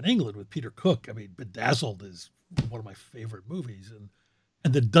 In England with Peter Cook. I mean, Bedazzled is one of my favorite movies,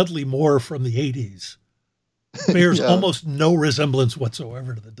 and the Dudley Moore from the 80s bears almost no resemblance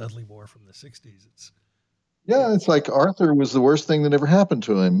whatsoever to the Dudley Moore from the 60s. It's like Arthur was the worst thing that ever happened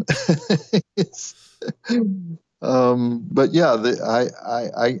to him. But yeah,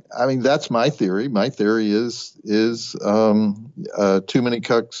 I mean, that's my theory. My theory is too many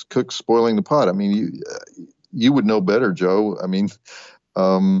cooks spoiling the pot. I mean, you would know better, Joe. I mean,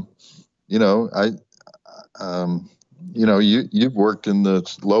 you've worked in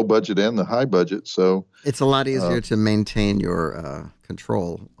the low budget and the high budget, so it's a lot easier to maintain your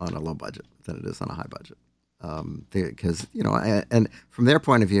control on a low budget than it is on a high budget. Because, and from their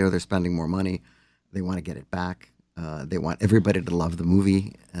point of view, they're spending more money. They want to get it back. They want everybody to love the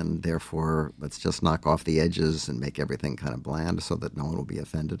movie, and therefore let's just knock off the edges and make everything kind of bland so that no one will be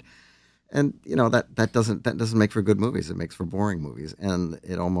offended. And that doesn't make for good movies. It makes for boring movies, and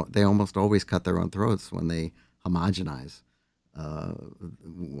they almost always cut their own throats when they homogenize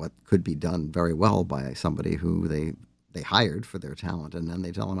what could be done very well by somebody who they hired for their talent, and then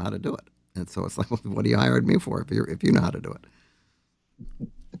they tell them how to do it. And so it's like, well, what do you hired me for if you know how to do it?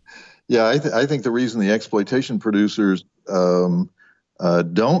 Yeah, I think the reason the exploitation producers don't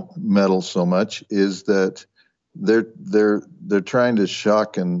meddle so much is that they're trying to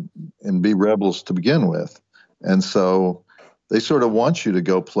shock and be rebels to begin with, and so they sort of want you to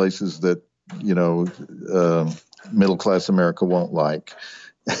go places that middle class America won't like,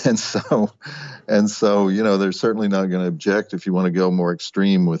 and so they're certainly not going to object if you want to go more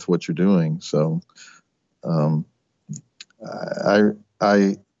extreme with what you're doing. So I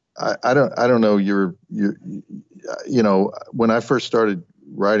don't know. When I first started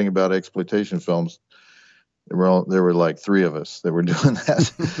writing about exploitation films, there were like three of us that were doing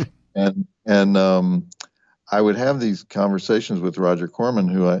that, and I would have these conversations with Roger Corman,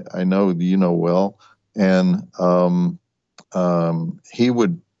 who I know well, and he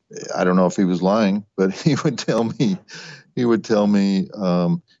would, I don't know if he was lying, but he would tell me,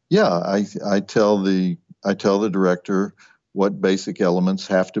 yeah, I tell the director what basic elements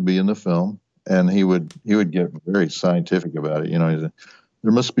have to be in the film, and he would get very scientific about it.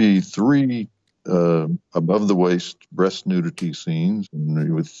 There must be 3 above the waist breast nudity scenes,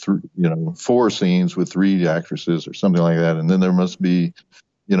 and with 4 scenes with 3 actresses or something like that, and then there must be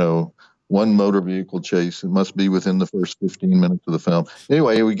 1 motor vehicle chase. It must be within the first 15 minutes of the film.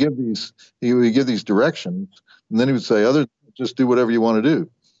 Anyway, he would give these directions, and then he would say, just do whatever you want to do.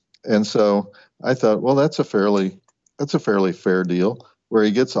 And so I thought, well, that's a fairly fair deal, where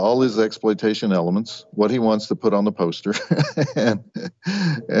he gets all his exploitation elements, what he wants to put on the poster, and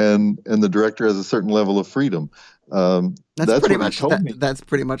the director has a certain level of freedom. That's pretty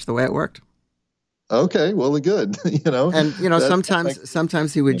much the way it worked. Okay, well, good. And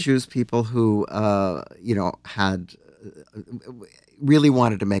sometimes he would choose people who had really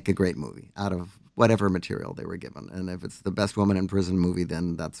wanted to make a great movie out of whatever material they were given, and if it's the Best Woman in Prison movie,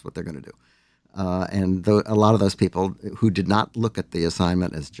 then that's what they're going to do. And a lot of those people who did not look at the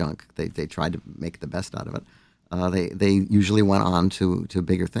assignment as junk, they tried to make the best out of it. They usually went on to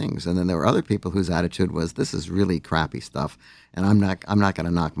bigger things. And then there were other people whose attitude was, this is really crappy stuff, and I'm not going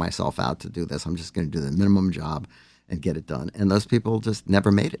to knock myself out to do this. I'm just going to do the minimum job and get it done. And those people just never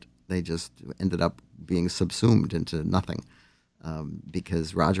made it. They just ended up being subsumed into nothing.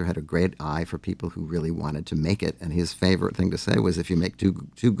 Because Roger had a great eye for people who really wanted to make it, and his favorite thing to say was, "If you make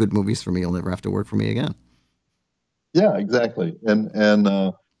two good movies for me, you'll never have to work for me again." Yeah, exactly. And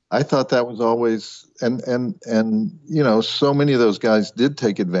I thought that was always, and so many of those guys did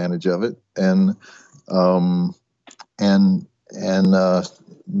take advantage of it, and the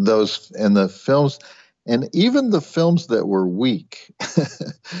films, and even the films that were weak,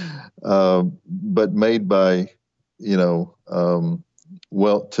 but made by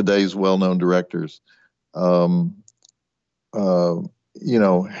today's well-known directors, had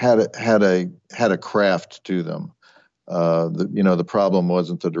a craft to them. The problem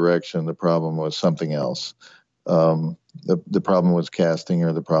wasn't the direction. The problem was something else. The problem was casting,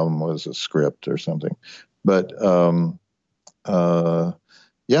 or the problem was a script or something. But I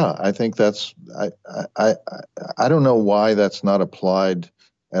think that's, I don't know why that's not applied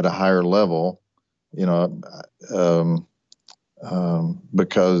at a higher level.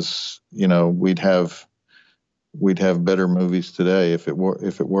 Because we'd have better movies today if it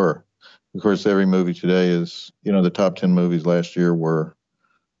were. Of course, every movie today is, the top 10 movies last year were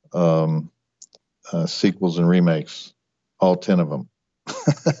sequels and remakes, all 10 of them.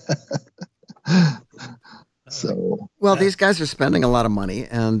 So, well, these guys are spending a lot of money,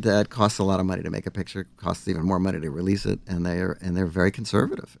 and it costs a lot of money to make a picture. It costs even more money to release it, and they're very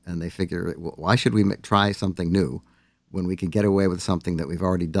conservative. And they figure, why should we try something new when we can get away with something that we've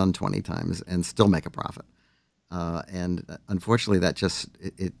already done 20 times and still make a profit? And unfortunately, that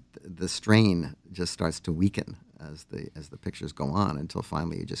the strain just starts to weaken as the pictures go on, until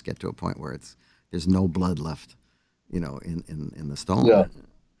finally you just get to a point where there's no blood left, in the stone. Yeah.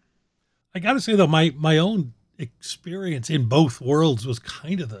 I got to say though, my own experience in both worlds was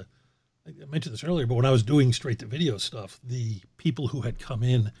kind of I mentioned this earlier, but when I was doing straight to video stuff, the people who had come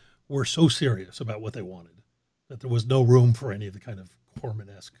in were so serious about what they wanted that there was no room for any of the kind of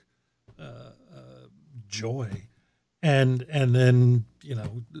Corman-esque joy. And then,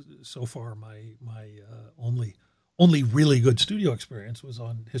 so far my only really good studio experience was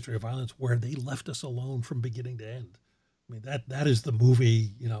on History of Violence, where they left us alone from beginning to end. I mean, that is the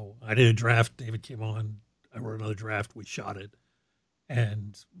movie. I did a draft, David came on, I wrote another draft, we shot it,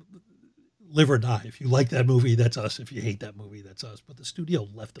 and live or die. If you like that movie, that's us. If you hate that movie, that's us. But the studio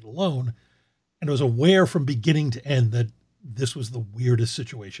left it alone, and was aware from beginning to end that this was the weirdest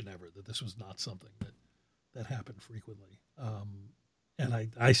situation ever, that this was not something that happened frequently. And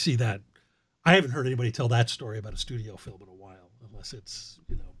I see that. I haven't heard anybody tell that story about a studio film in a while, unless it's,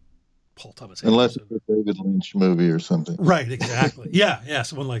 Paul Thomas Anderson. Unless it's a David Lynch movie or something. Right, exactly. Yeah,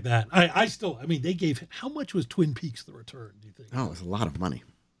 someone like that. They gave, how much was Twin Peaks: The Return, do you think? Oh, it was a lot of money.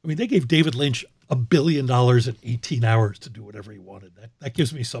 I mean, they gave David Lynch $1 billion in 18 hours to do whatever he wanted. That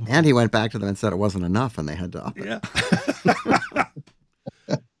gives me some hope. And he went back to them and said it wasn't enough, and they had to up it. Yeah.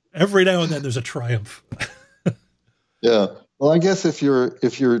 Every now and then there's a triumph. Yeah. Well, I guess if you're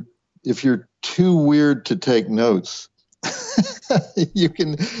too weird to take notes, you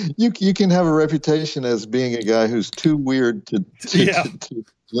can have a reputation as being a guy who's too weird to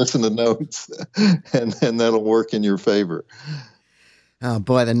listen to notes, and that'll work in your favor. Oh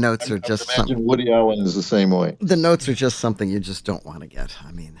boy, the notes are just something. Woody Allen is the same way. The notes are just something you just don't want to get.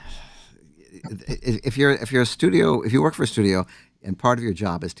 I mean, if you're a studio, if you work for a studio, and part of your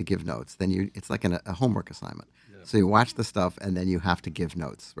job is to give notes, then it's like a homework assignment. Yeah. So you watch the stuff, and then you have to give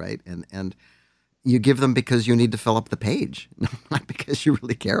notes, right? And you give them because you need to fill up the page, not because you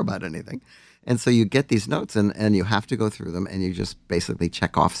really care about anything. And so you get these notes, and you have to go through them, and you just basically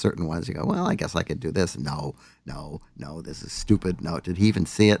check off certain ones. You go, well, I guess I could do this. No, this is stupid. No, did he even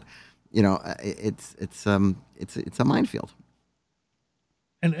see it? It's a minefield.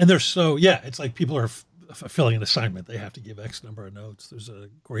 And they're so, it's like people are fulfilling an assignment. They have to give X number of notes. There's a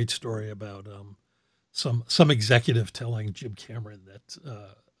great story about some executive telling Jim Cameron that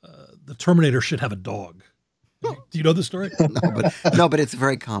the Terminator should have a dog. Do you know the story? No, but it's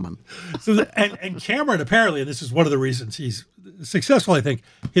very common. So, and Cameron apparently, and this is one of the reasons he's successful, I think,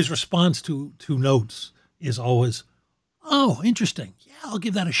 his response to notes is always, "Oh, interesting. Yeah, I'll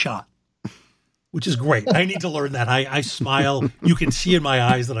give that a shot." Which is great. I need to learn that. I smile. You can see in my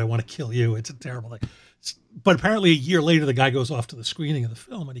eyes that I want to kill you. It's a terrible thing. But apparently, a year later, the guy goes off to the screening of the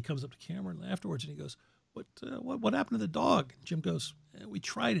film, and he comes up to Cameron afterwards, and he goes, "What happened to the dog?" And Jim goes, "We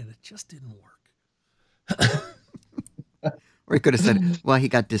tried it. It just didn't work." Or he could have said, well, he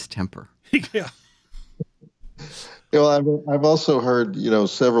got distemper. Yeah. Well, I've also heard,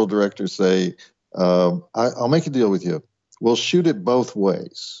 several directors say, I'll make a deal with you. We'll shoot it both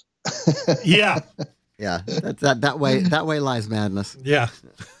ways. Yeah. Yeah. That way lies madness. Yeah.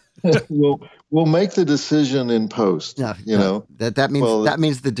 We'll make the decision in post. Yeah, that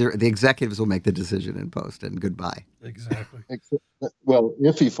means the executives will make the decision in post, and goodbye. Exactly. Well,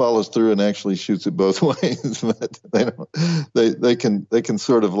 if he follows through and actually shoots it both ways, but they can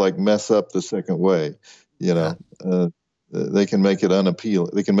sort of like mess up the second way. They can make it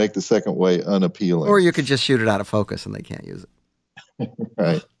unappealing. They can make the second way unappealing. Or you could just shoot it out of focus and they can't use it.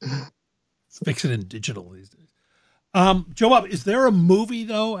 Right. Fix it in digital these days. Joe Bob, is there a movie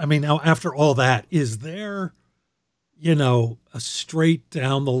though? I mean, now after all that, is there, a straight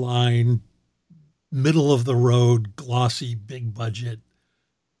down the line, middle of the road, glossy, big budget,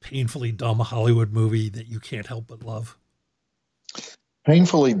 painfully dumb Hollywood movie that you can't help but love?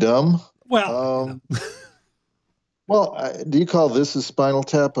 Painfully dumb? Well, well, do you call this a Spinal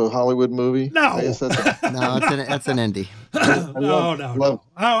Tap a Hollywood movie? No. I guess that's that's an indie. No.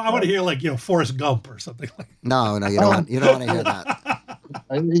 I want to hear like Forrest Gump or something like that. No, you don't want to hear that.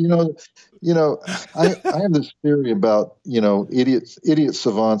 I have this theory about idiot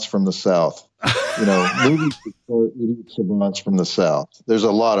savants from the South. Movies for idiot savants from the South. There's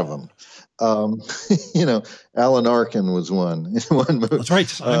a lot of them. Alan Arkin was one in one movie. That's right,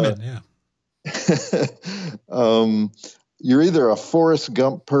 Simon. Yeah. You're either a Forrest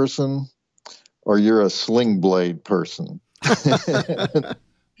Gump person or you're a Sling Blade person. Yep.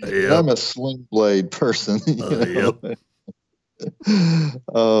 I'm a Sling Blade person. Yep.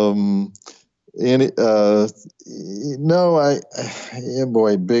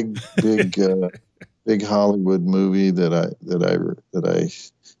 Big Hollywood movie that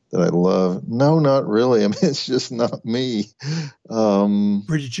I love. No, not really. I mean, it's just not me.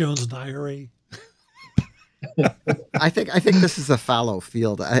 Bridget Jones' Diary. I think this is a fallow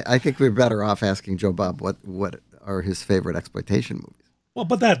field. I think we're better off asking Joe Bob what are his favorite exploitation movies. Well,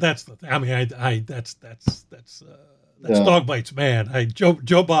 but that's the thing. I mean, that's Dog Bites Man.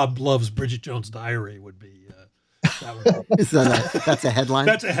 Joe Bob loves Bridget Jones' Diary would be. That's a headline.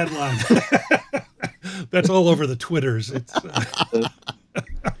 That's a headline. That's all over the Twitters. It's,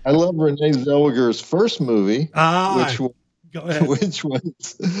 I love Renee Zellweger's first movie, go ahead.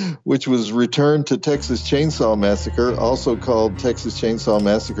 which was Return to Texas Chainsaw Massacre, also called Texas Chainsaw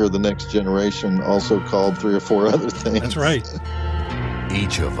Massacre: The Next Generation, also called 3 or 4 other things. That's right.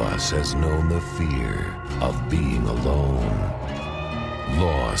 Each of us has known the fear of being alone,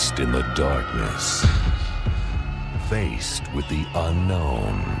 lost in the darkness, faced with the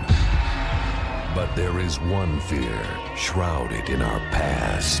unknown. But there is one fear shrouded in our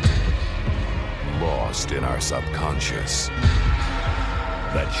past, lost in our subconscious,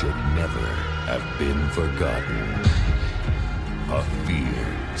 that should never have been forgotten. A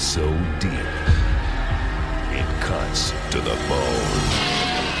fear so deep, it cuts to the bone.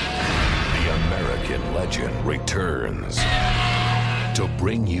 The American legend returns to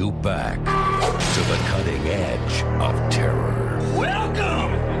bring you back to the cutting edge of terror.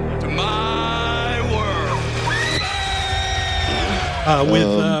 Welcome to my world.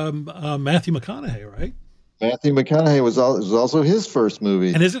 With Matthew McConaughey, right? Matthew McConaughey was also his first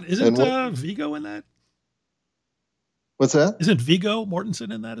movie. And isn't Viggo in that? What's that? Isn't Viggo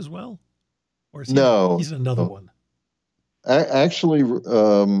Mortensen in that as well? Or is no, he's in another one. Actually, Renee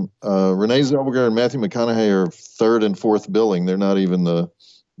Zellweger and Matthew McConaughey are third and fourth billing. They're not even the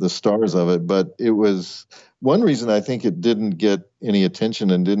stars of it. But it was one reason I think it didn't get any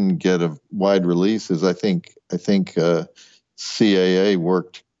attention and didn't get a wide release is I think CAA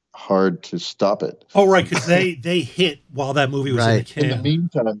worked hard to stop it. Oh, right, because they hit while that movie was in the can. In the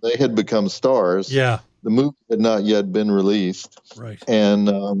meantime, they had become stars. Yeah. The movie had not yet been released. Right.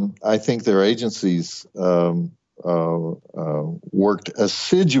 And I think their agencies worked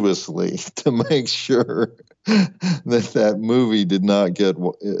assiduously to make sure that movie did not get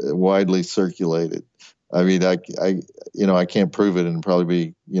widely circulated. I mean, I can't prove it, and probably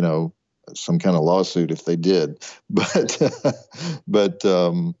be some kind of lawsuit if they did, but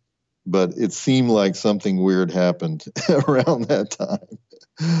it seemed like something weird happened around that time.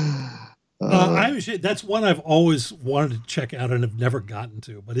 That's one I've always wanted to check out and have never gotten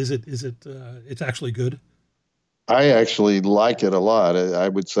to. But it's actually good? I actually like it a lot. I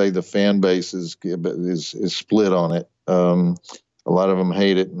would say the fan base is split on it. A lot of them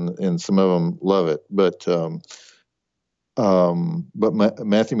hate it, and some of them love it. But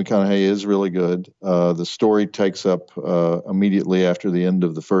Matthew McConaughey is really good. The story takes up immediately after the end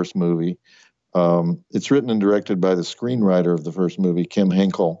of the first movie. It's written and directed by the screenwriter of the first movie, Kim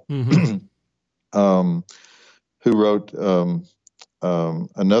Henkel, who wrote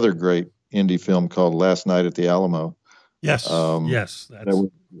another great indie film called Last Night at the Alamo. Yes, that was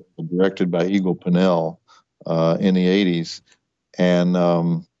directed by Eagle Pennell in the 80s, and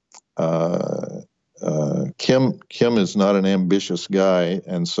Kim is not an ambitious guy,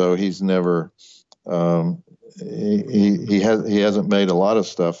 and so he's never he hasn't made a lot of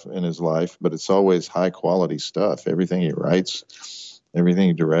stuff in his life, but it's always high quality stuff. Everything he writes, everything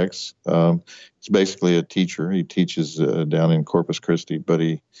he directs. He's basically a teacher. He teaches down in Corpus Christi, but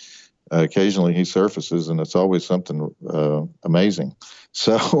he occasionally he surfaces, and it's always something amazing.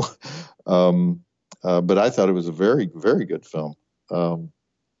 So, but I thought it was a very, very good film. I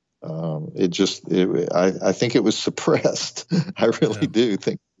think it was suppressed. I really do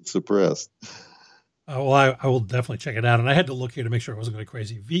think it's suppressed. Well, I will definitely check it out. And I had to look here to make sure I wasn't going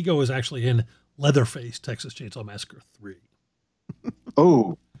crazy. Viggo is actually in Leatherface, Texas Chainsaw Massacre 3.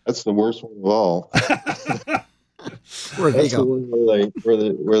 Oh, that's the worst one of all. Where that's the one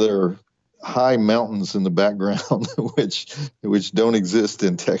where there are high mountains in the background, which don't exist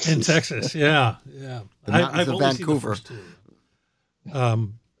in Texas. In Texas, yeah. The mountains of Vancouver. Yeah.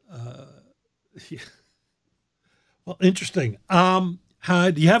 Well, interesting. Do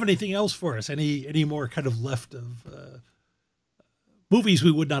you have anything else for us? Any more kind of left of movies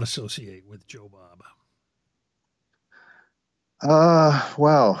we would not associate with Joe Bob?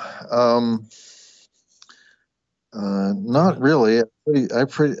 Wow. Not really. I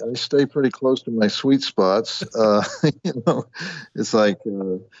stay pretty close to my sweet spots. It's like,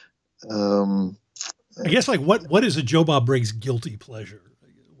 I guess what is a Joe Bob Briggs guilty pleasure?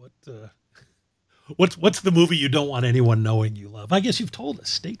 What's the movie you don't want anyone knowing you love? I guess you've told us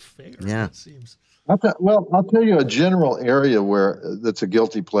State Fair. Yeah. It seems. I'll tell you a general area that's a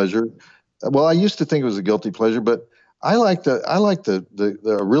guilty pleasure. Well, I used to think it was a guilty pleasure, but I like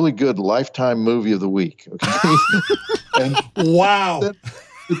the really good Lifetime movie of the week. Okay. Wow.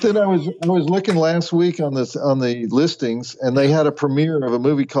 But then I was looking last week on the listings, and they had a premiere of a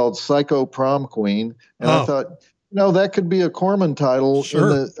movie called Psycho Prom Queen, and I thought, that could be a Corman title in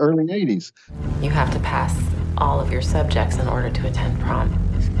the early 80s. You have to pass all of your subjects in order to attend prom.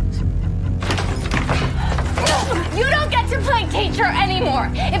 be my teacher anymore.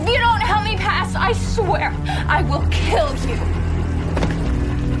 If you don't help me pass, I swear I will kill you.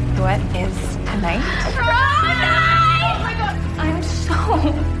 What is tonight? Tonight! Oh my God. I'm so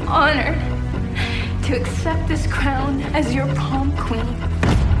honored to accept this crown as your prom queen.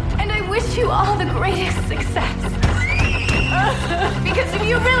 And I wish you all the greatest success. Because if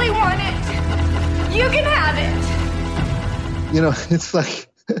you really want it, you can have it. You know, it's like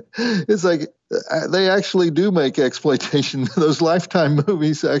they actually do make exploitation. Those Lifetime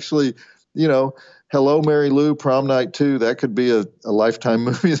movies actually, you know, Hello, Mary Lou, Prom Night 2, that could be a Lifetime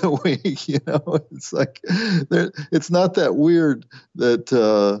movie of the week. You know, it's like, it's not that weird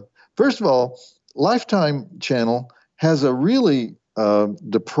that, first of all, Lifetime Channel has a really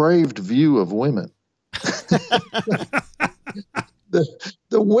depraved view of women.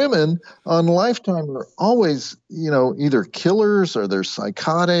 The women on Lifetime are always, you know, either killers or they're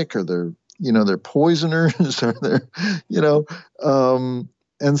psychotic or they're poisoners or they're, you know,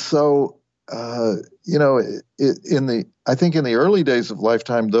 and so, you know, I think in the early days of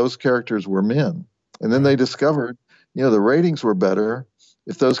Lifetime, those characters were men. And then they discovered, you know, the ratings were better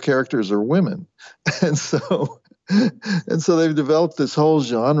if those characters are women. And so they've developed this whole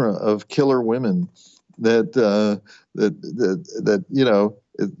genre of killer women that you know,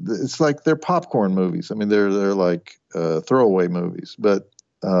 it's like they're popcorn movies. I mean, they're like throwaway movies, but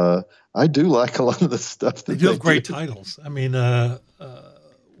I do like a lot of the stuff. They do have great titles. I mean,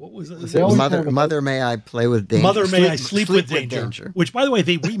 what was it? Mother, May I Play with Danger? Mother, May I Sleep with Danger? Which, by the way,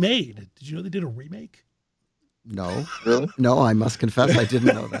 they remade. Did you know they did a remake? No. Really? No, I must confess I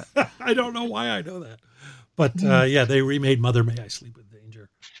didn't know that. I don't know why I know that. But yeah, they remade Mother, May I Sleep with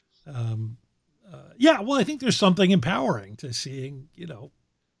Danger. Yeah, well, I think there's something empowering to seeing, you know,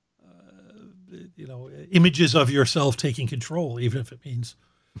 images of yourself taking control, even if it means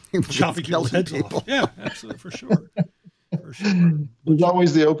chopping people's heads off. Yeah, absolutely, for sure. For sure. There's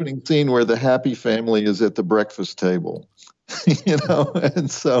always the opening scene where the happy family is at the breakfast table, you know, and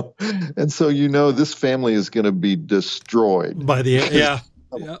so you know this family is going to be destroyed by the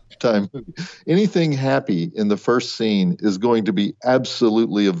time. Anything happy in the first scene is going to be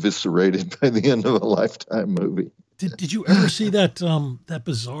absolutely eviscerated by the end of a Lifetime movie. Did you ever see that that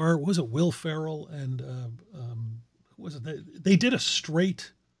bizarre? Was it Will Ferrell and who was it? They did a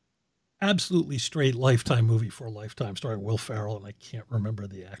absolutely straight Lifetime movie for Lifetime starring Will Ferrell, and I can't remember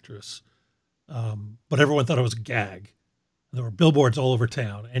the actress. But everyone thought it was a gag. And there were billboards all over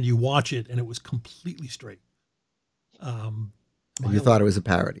town, and you watch it, and it was completely straight. You thought it was a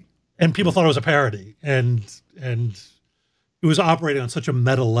parody, and people thought it was a parody, and it was operating on such a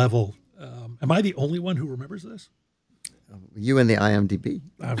meta level. Am I the only one who remembers this? You and the IMDb.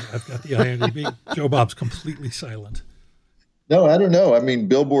 I've got the IMDb. Joe Bob's completely silent. No, I don't know. I mean,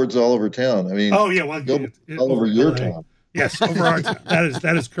 billboards all over town. I mean, oh yeah, well, all over your town. Yes, over our town.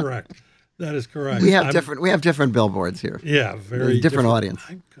 That is correct. That is correct. We have different billboards here. Yeah, very different audience.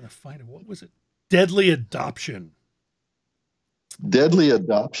 I'm gonna find it. What was it? Deadly Adoption. Deadly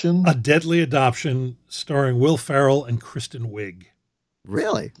Adoption? A Deadly Adoption starring Will Ferrell and Kristen Wiig.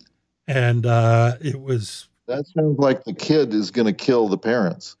 Really? And it was... That sounds like the kid is going to kill the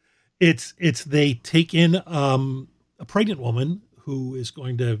parents. It's they take in a pregnant woman who is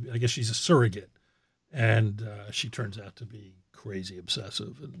going to, I guess she's a surrogate, and she turns out to be crazy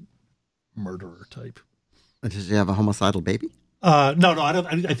obsessive and murderer type. Does she have a homicidal baby? No, I don't.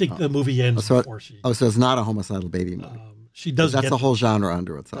 I think the movie ends before she... Oh, so it's not a homicidal baby movie. She does. That's a whole genre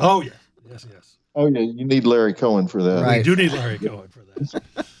unto itself. Oh yeah, yes. Oh yeah, you need Larry Cohen for that. Right. We do need Larry Cohen for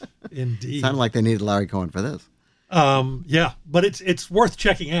that. Indeed. Sounded like they needed Larry Cohen for this. Yeah, but it's worth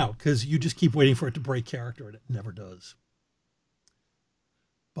checking out because you just keep waiting for it to break character and it never does.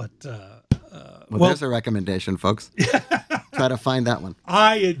 But well, there's a recommendation, folks. Try to find that one.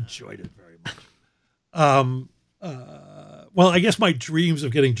 I enjoyed it very much. Well, I guess my dreams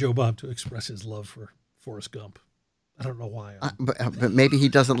of getting Joe Bob to express his love for Forrest Gump. I don't know why. But maybe he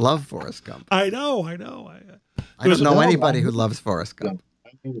doesn't love Forrest Gump. I know. I don't know anybody who loves Forrest Gump.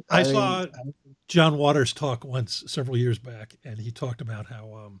 I saw John Waters talk once several years back, and he talked about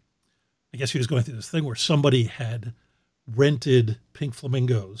how I guess he was going through this thing where somebody had rented pink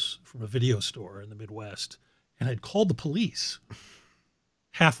flamingos from a video store in the Midwest and had called the police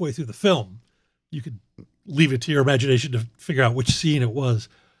halfway through the film. You could leave it to your imagination to figure out which scene it was.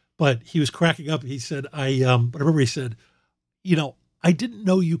 But he was cracking up. He said, I remember he said, you know, I didn't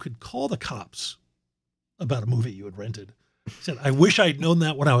know you could call the cops about a movie you had rented. He said, I wish I'd known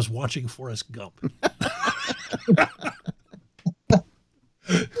that when I was watching Forrest Gump.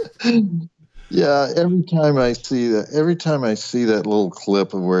 Yeah, every time I see that little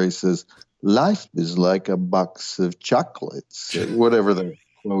clip of where he says, life is like a box of chocolates, whatever the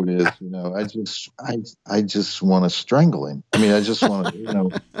quote is. I just want to strangle him. I mean, I just want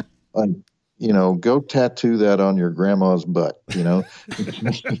to, like, go tattoo that on your grandma's butt.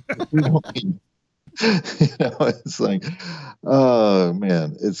 It's like, oh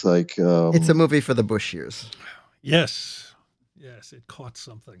man, it's like it's a movie for the Bush years. Yes, it caught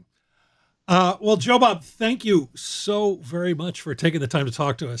something. Well, Joe Bob, thank you so very much for taking the time to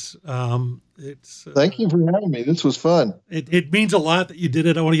talk to us. Thank you for having me. This was fun. It means a lot that you did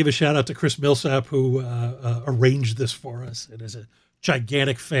it. I want to give a shout out to Chris Millsap, who arranged this for us and is a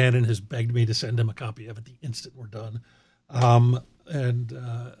gigantic fan and has begged me to send him a copy of it the instant we're done.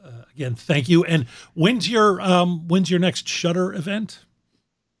 Again, thank you. And when's your next Shudder event?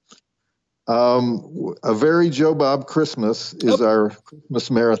 A very Joe Bob Christmas is our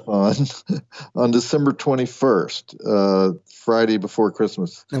Christmas marathon on December 21st, Friday before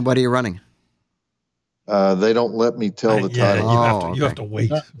Christmas. And what are you running? They don't let me tell the title. You have to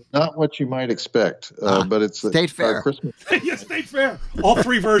wait. Not what you might expect, but it's State Fair. Christmas. Yes, State Fair. All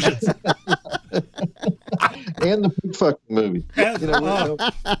three versions. And the pig fucking movie.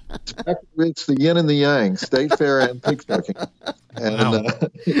 It's the yin and the yang, State Fair and pig fucking. And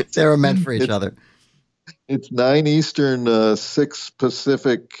they were meant for each other. It's 9 Eastern, 6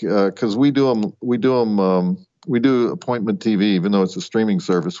 Pacific, because we do appointment TV, even though it's a streaming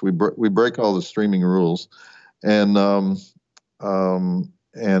service. We break all the streaming rules, and that's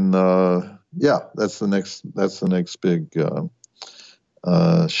the next big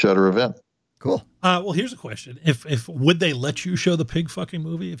Shudder event. Cool. Well, here's a question: If would they let you show the pig fucking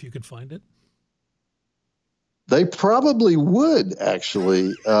movie if you could find it? They probably would,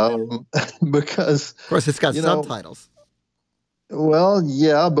 actually, because of course it's got subtitles. Well,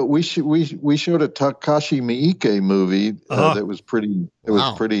 yeah, but we showed a Takashi Miike movie that was pretty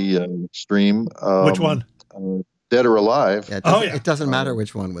extreme. Which one? Dead or Alive. Yeah, it doesn't matter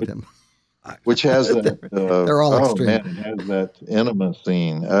which one with him. Which has that? They're all extreme. Man, it has that enema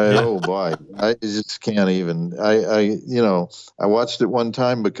scene. Oh boy, I just can't even. I watched it one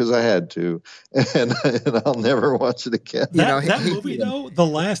time because I had to, and I'll never watch it again. That movie though,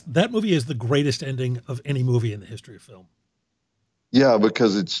 that movie is the greatest ending of any movie in the history of film. Yeah,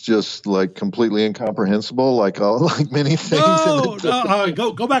 because it's just like completely incomprehensible, like many things. Go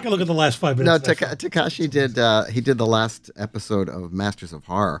back and look at the last 5 minutes. No, Takashi did the last episode of Masters of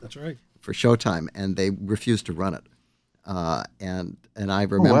Horror. That's right. For Showtime, and they refused to run it. And I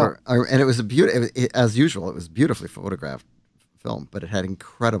remember, and it was as usual, it was beautifully photographed film, but it had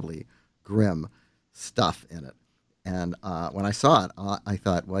incredibly grim stuff in it. And when I saw it, I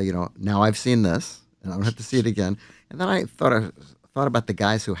thought, well, now I've seen this, and I don't have to see it again. And then I thought about the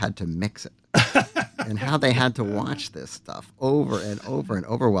guys who had to mix it and how they had to watch this stuff over and over and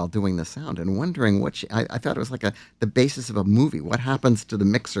over while doing the sound and wondering I thought it was like the basis of a movie. What happens to the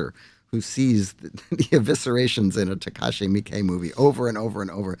mixer who sees the eviscerations in a Takashi Miike movie over and over and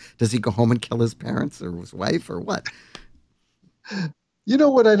over? Does he go home and kill his parents or his wife or what? You know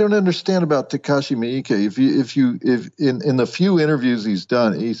what I don't understand about Takashi Miike? If in the few interviews he's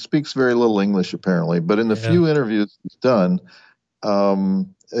done, he speaks very little English apparently, but in the few interviews he's done,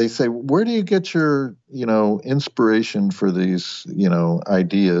 they say, where do you get your, inspiration for these,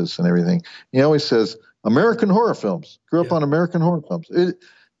 ideas and everything? He always says, American horror films. Grew up on American horror films.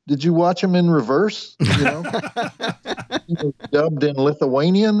 Did you watch them in reverse? Dubbed in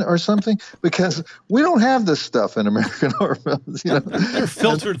Lithuanian or something? Because we don't have this stuff in American horror films. They're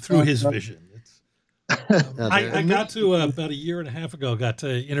filtered through his vision. I got to about a year and a half ago. Got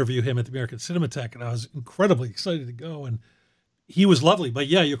to interview him at the American Cinematheque, and I was incredibly excited to go. And he was lovely. But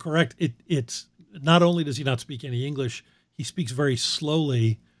yeah, you're correct. It's not only does he not speak any English, he speaks very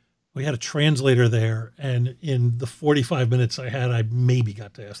slowly. We had a translator there, and in the 45 minutes I had, I maybe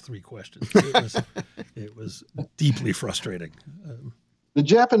got to ask 3 questions. It was deeply frustrating. The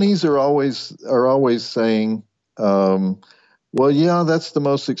Japanese are always saying, well, yeah, that's the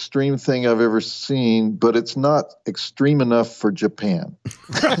most extreme thing I've ever seen, but it's not extreme enough for Japan.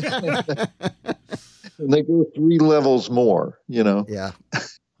 And they go 3 levels more, Yeah.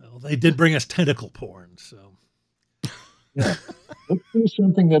 Well, they did bring us tentacle porn, so. Yeah. Let's do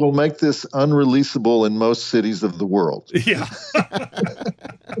something that'll make this unreleasable in most cities of the world. Yeah.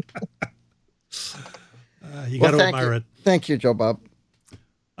 You got to admire it. Thank you, Joe Bob.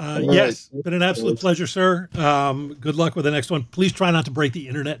 Yes, been an absolute pleasure, sir. Good luck with the next one. Please try not to break the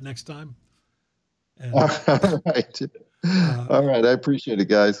internet next time. And, all right. All right. I appreciate it,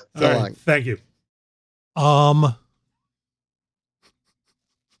 guys. So long. Thank you. That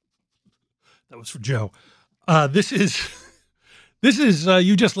was for Joe. This is This is,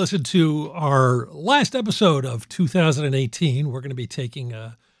 you just listened to our last episode of 2018. We're going to be taking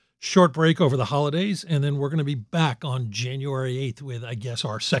a short break over the holidays, and then we're going to be back on January 8th with, I guess,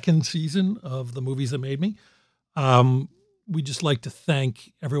 our second season of The Movies That Made Me. We just like to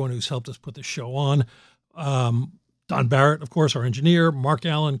thank everyone who's helped us put this show on. Don Barrett, of course, our engineer, Mark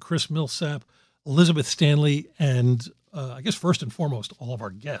Allen, Chris Millsap, Elizabeth Stanley, and I guess first and foremost, all of our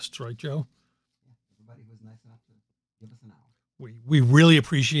guests, right, Joe? Everybody who was nice enough to give us an hour. We really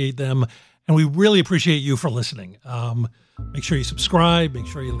appreciate them, and we really appreciate you for listening. Make sure you subscribe, make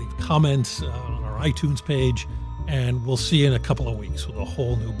sure you leave comments on our iTunes page, and we'll see you in a couple of weeks with a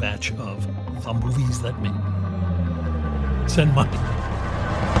whole new batch of The Movies That Made Me. Send money.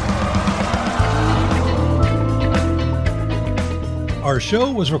 Our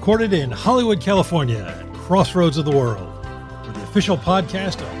show was recorded in Hollywood, California, at Crossroads of the World. We're the official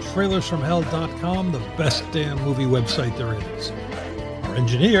podcast of trailersfromhell.com, the best damn movie website there is. Our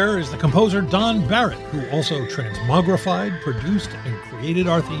engineer is the composer Don Barrett, who also transmogrified, produced, and created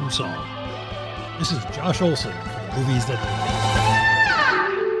our theme song. This is Josh Olson for The Movies That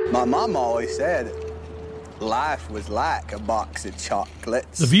Made Me. My mom always said life was like a box of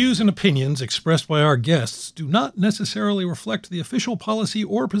chocolates. The views and opinions expressed by our guests do not necessarily reflect the official policy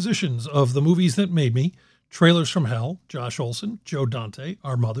or positions of The Movies That Made Me, Trailers from Hell, Josh Olson, Joe Dante,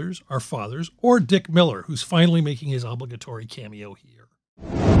 our mothers, our fathers, or Dick Miller, who's finally making his obligatory cameo here.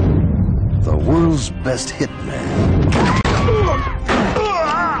 The world's best hitman.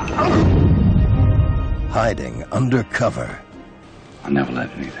 Hiding undercover. I'll never let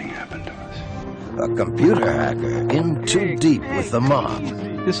anything happen to us. A computer hacker in too deep with the mob.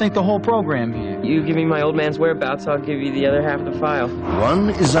 This ain't the whole program here. You give me my old man's whereabouts, I'll give you the other half of the file. One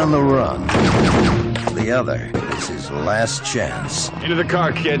is on the run. The other is his last chance. Into the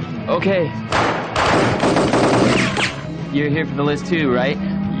car, kid. Okay. You're here for the list too, right?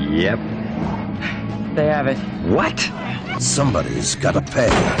 Yep. They have it. What? Somebody's gotta pay.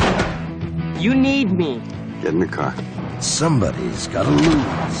 You need me. Get in the car. Somebody's gotta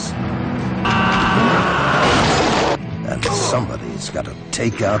lose. And somebody's gotta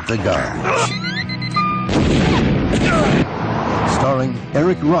take out the garbage. Starring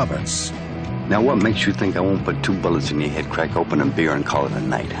Eric Roberts. Now what makes you think I won't put 2 bullets in your head, crack open a beer, and call it a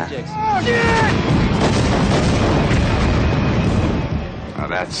night, huh? Now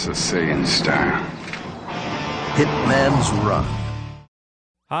that's Sicilian style. Hitman's Run.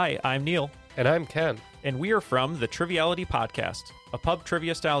 Hi, I'm Neil. And I'm Ken. And we are from the Triviality Podcast, a pub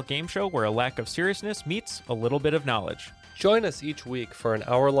trivia-style game show where a lack of seriousness meets a little bit of knowledge. Join us each week for an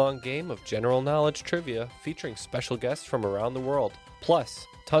hour-long game of general knowledge trivia featuring special guests from around the world, plus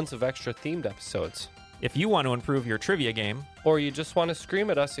tons of extra themed episodes. If you want to improve your trivia game, or you just want to scream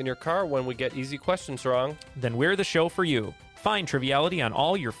at us in your car when we get easy questions wrong, then we're the show for you. Find Triviality on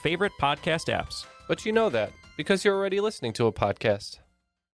all your favorite podcast apps. But you know that, because you're already listening to a podcast.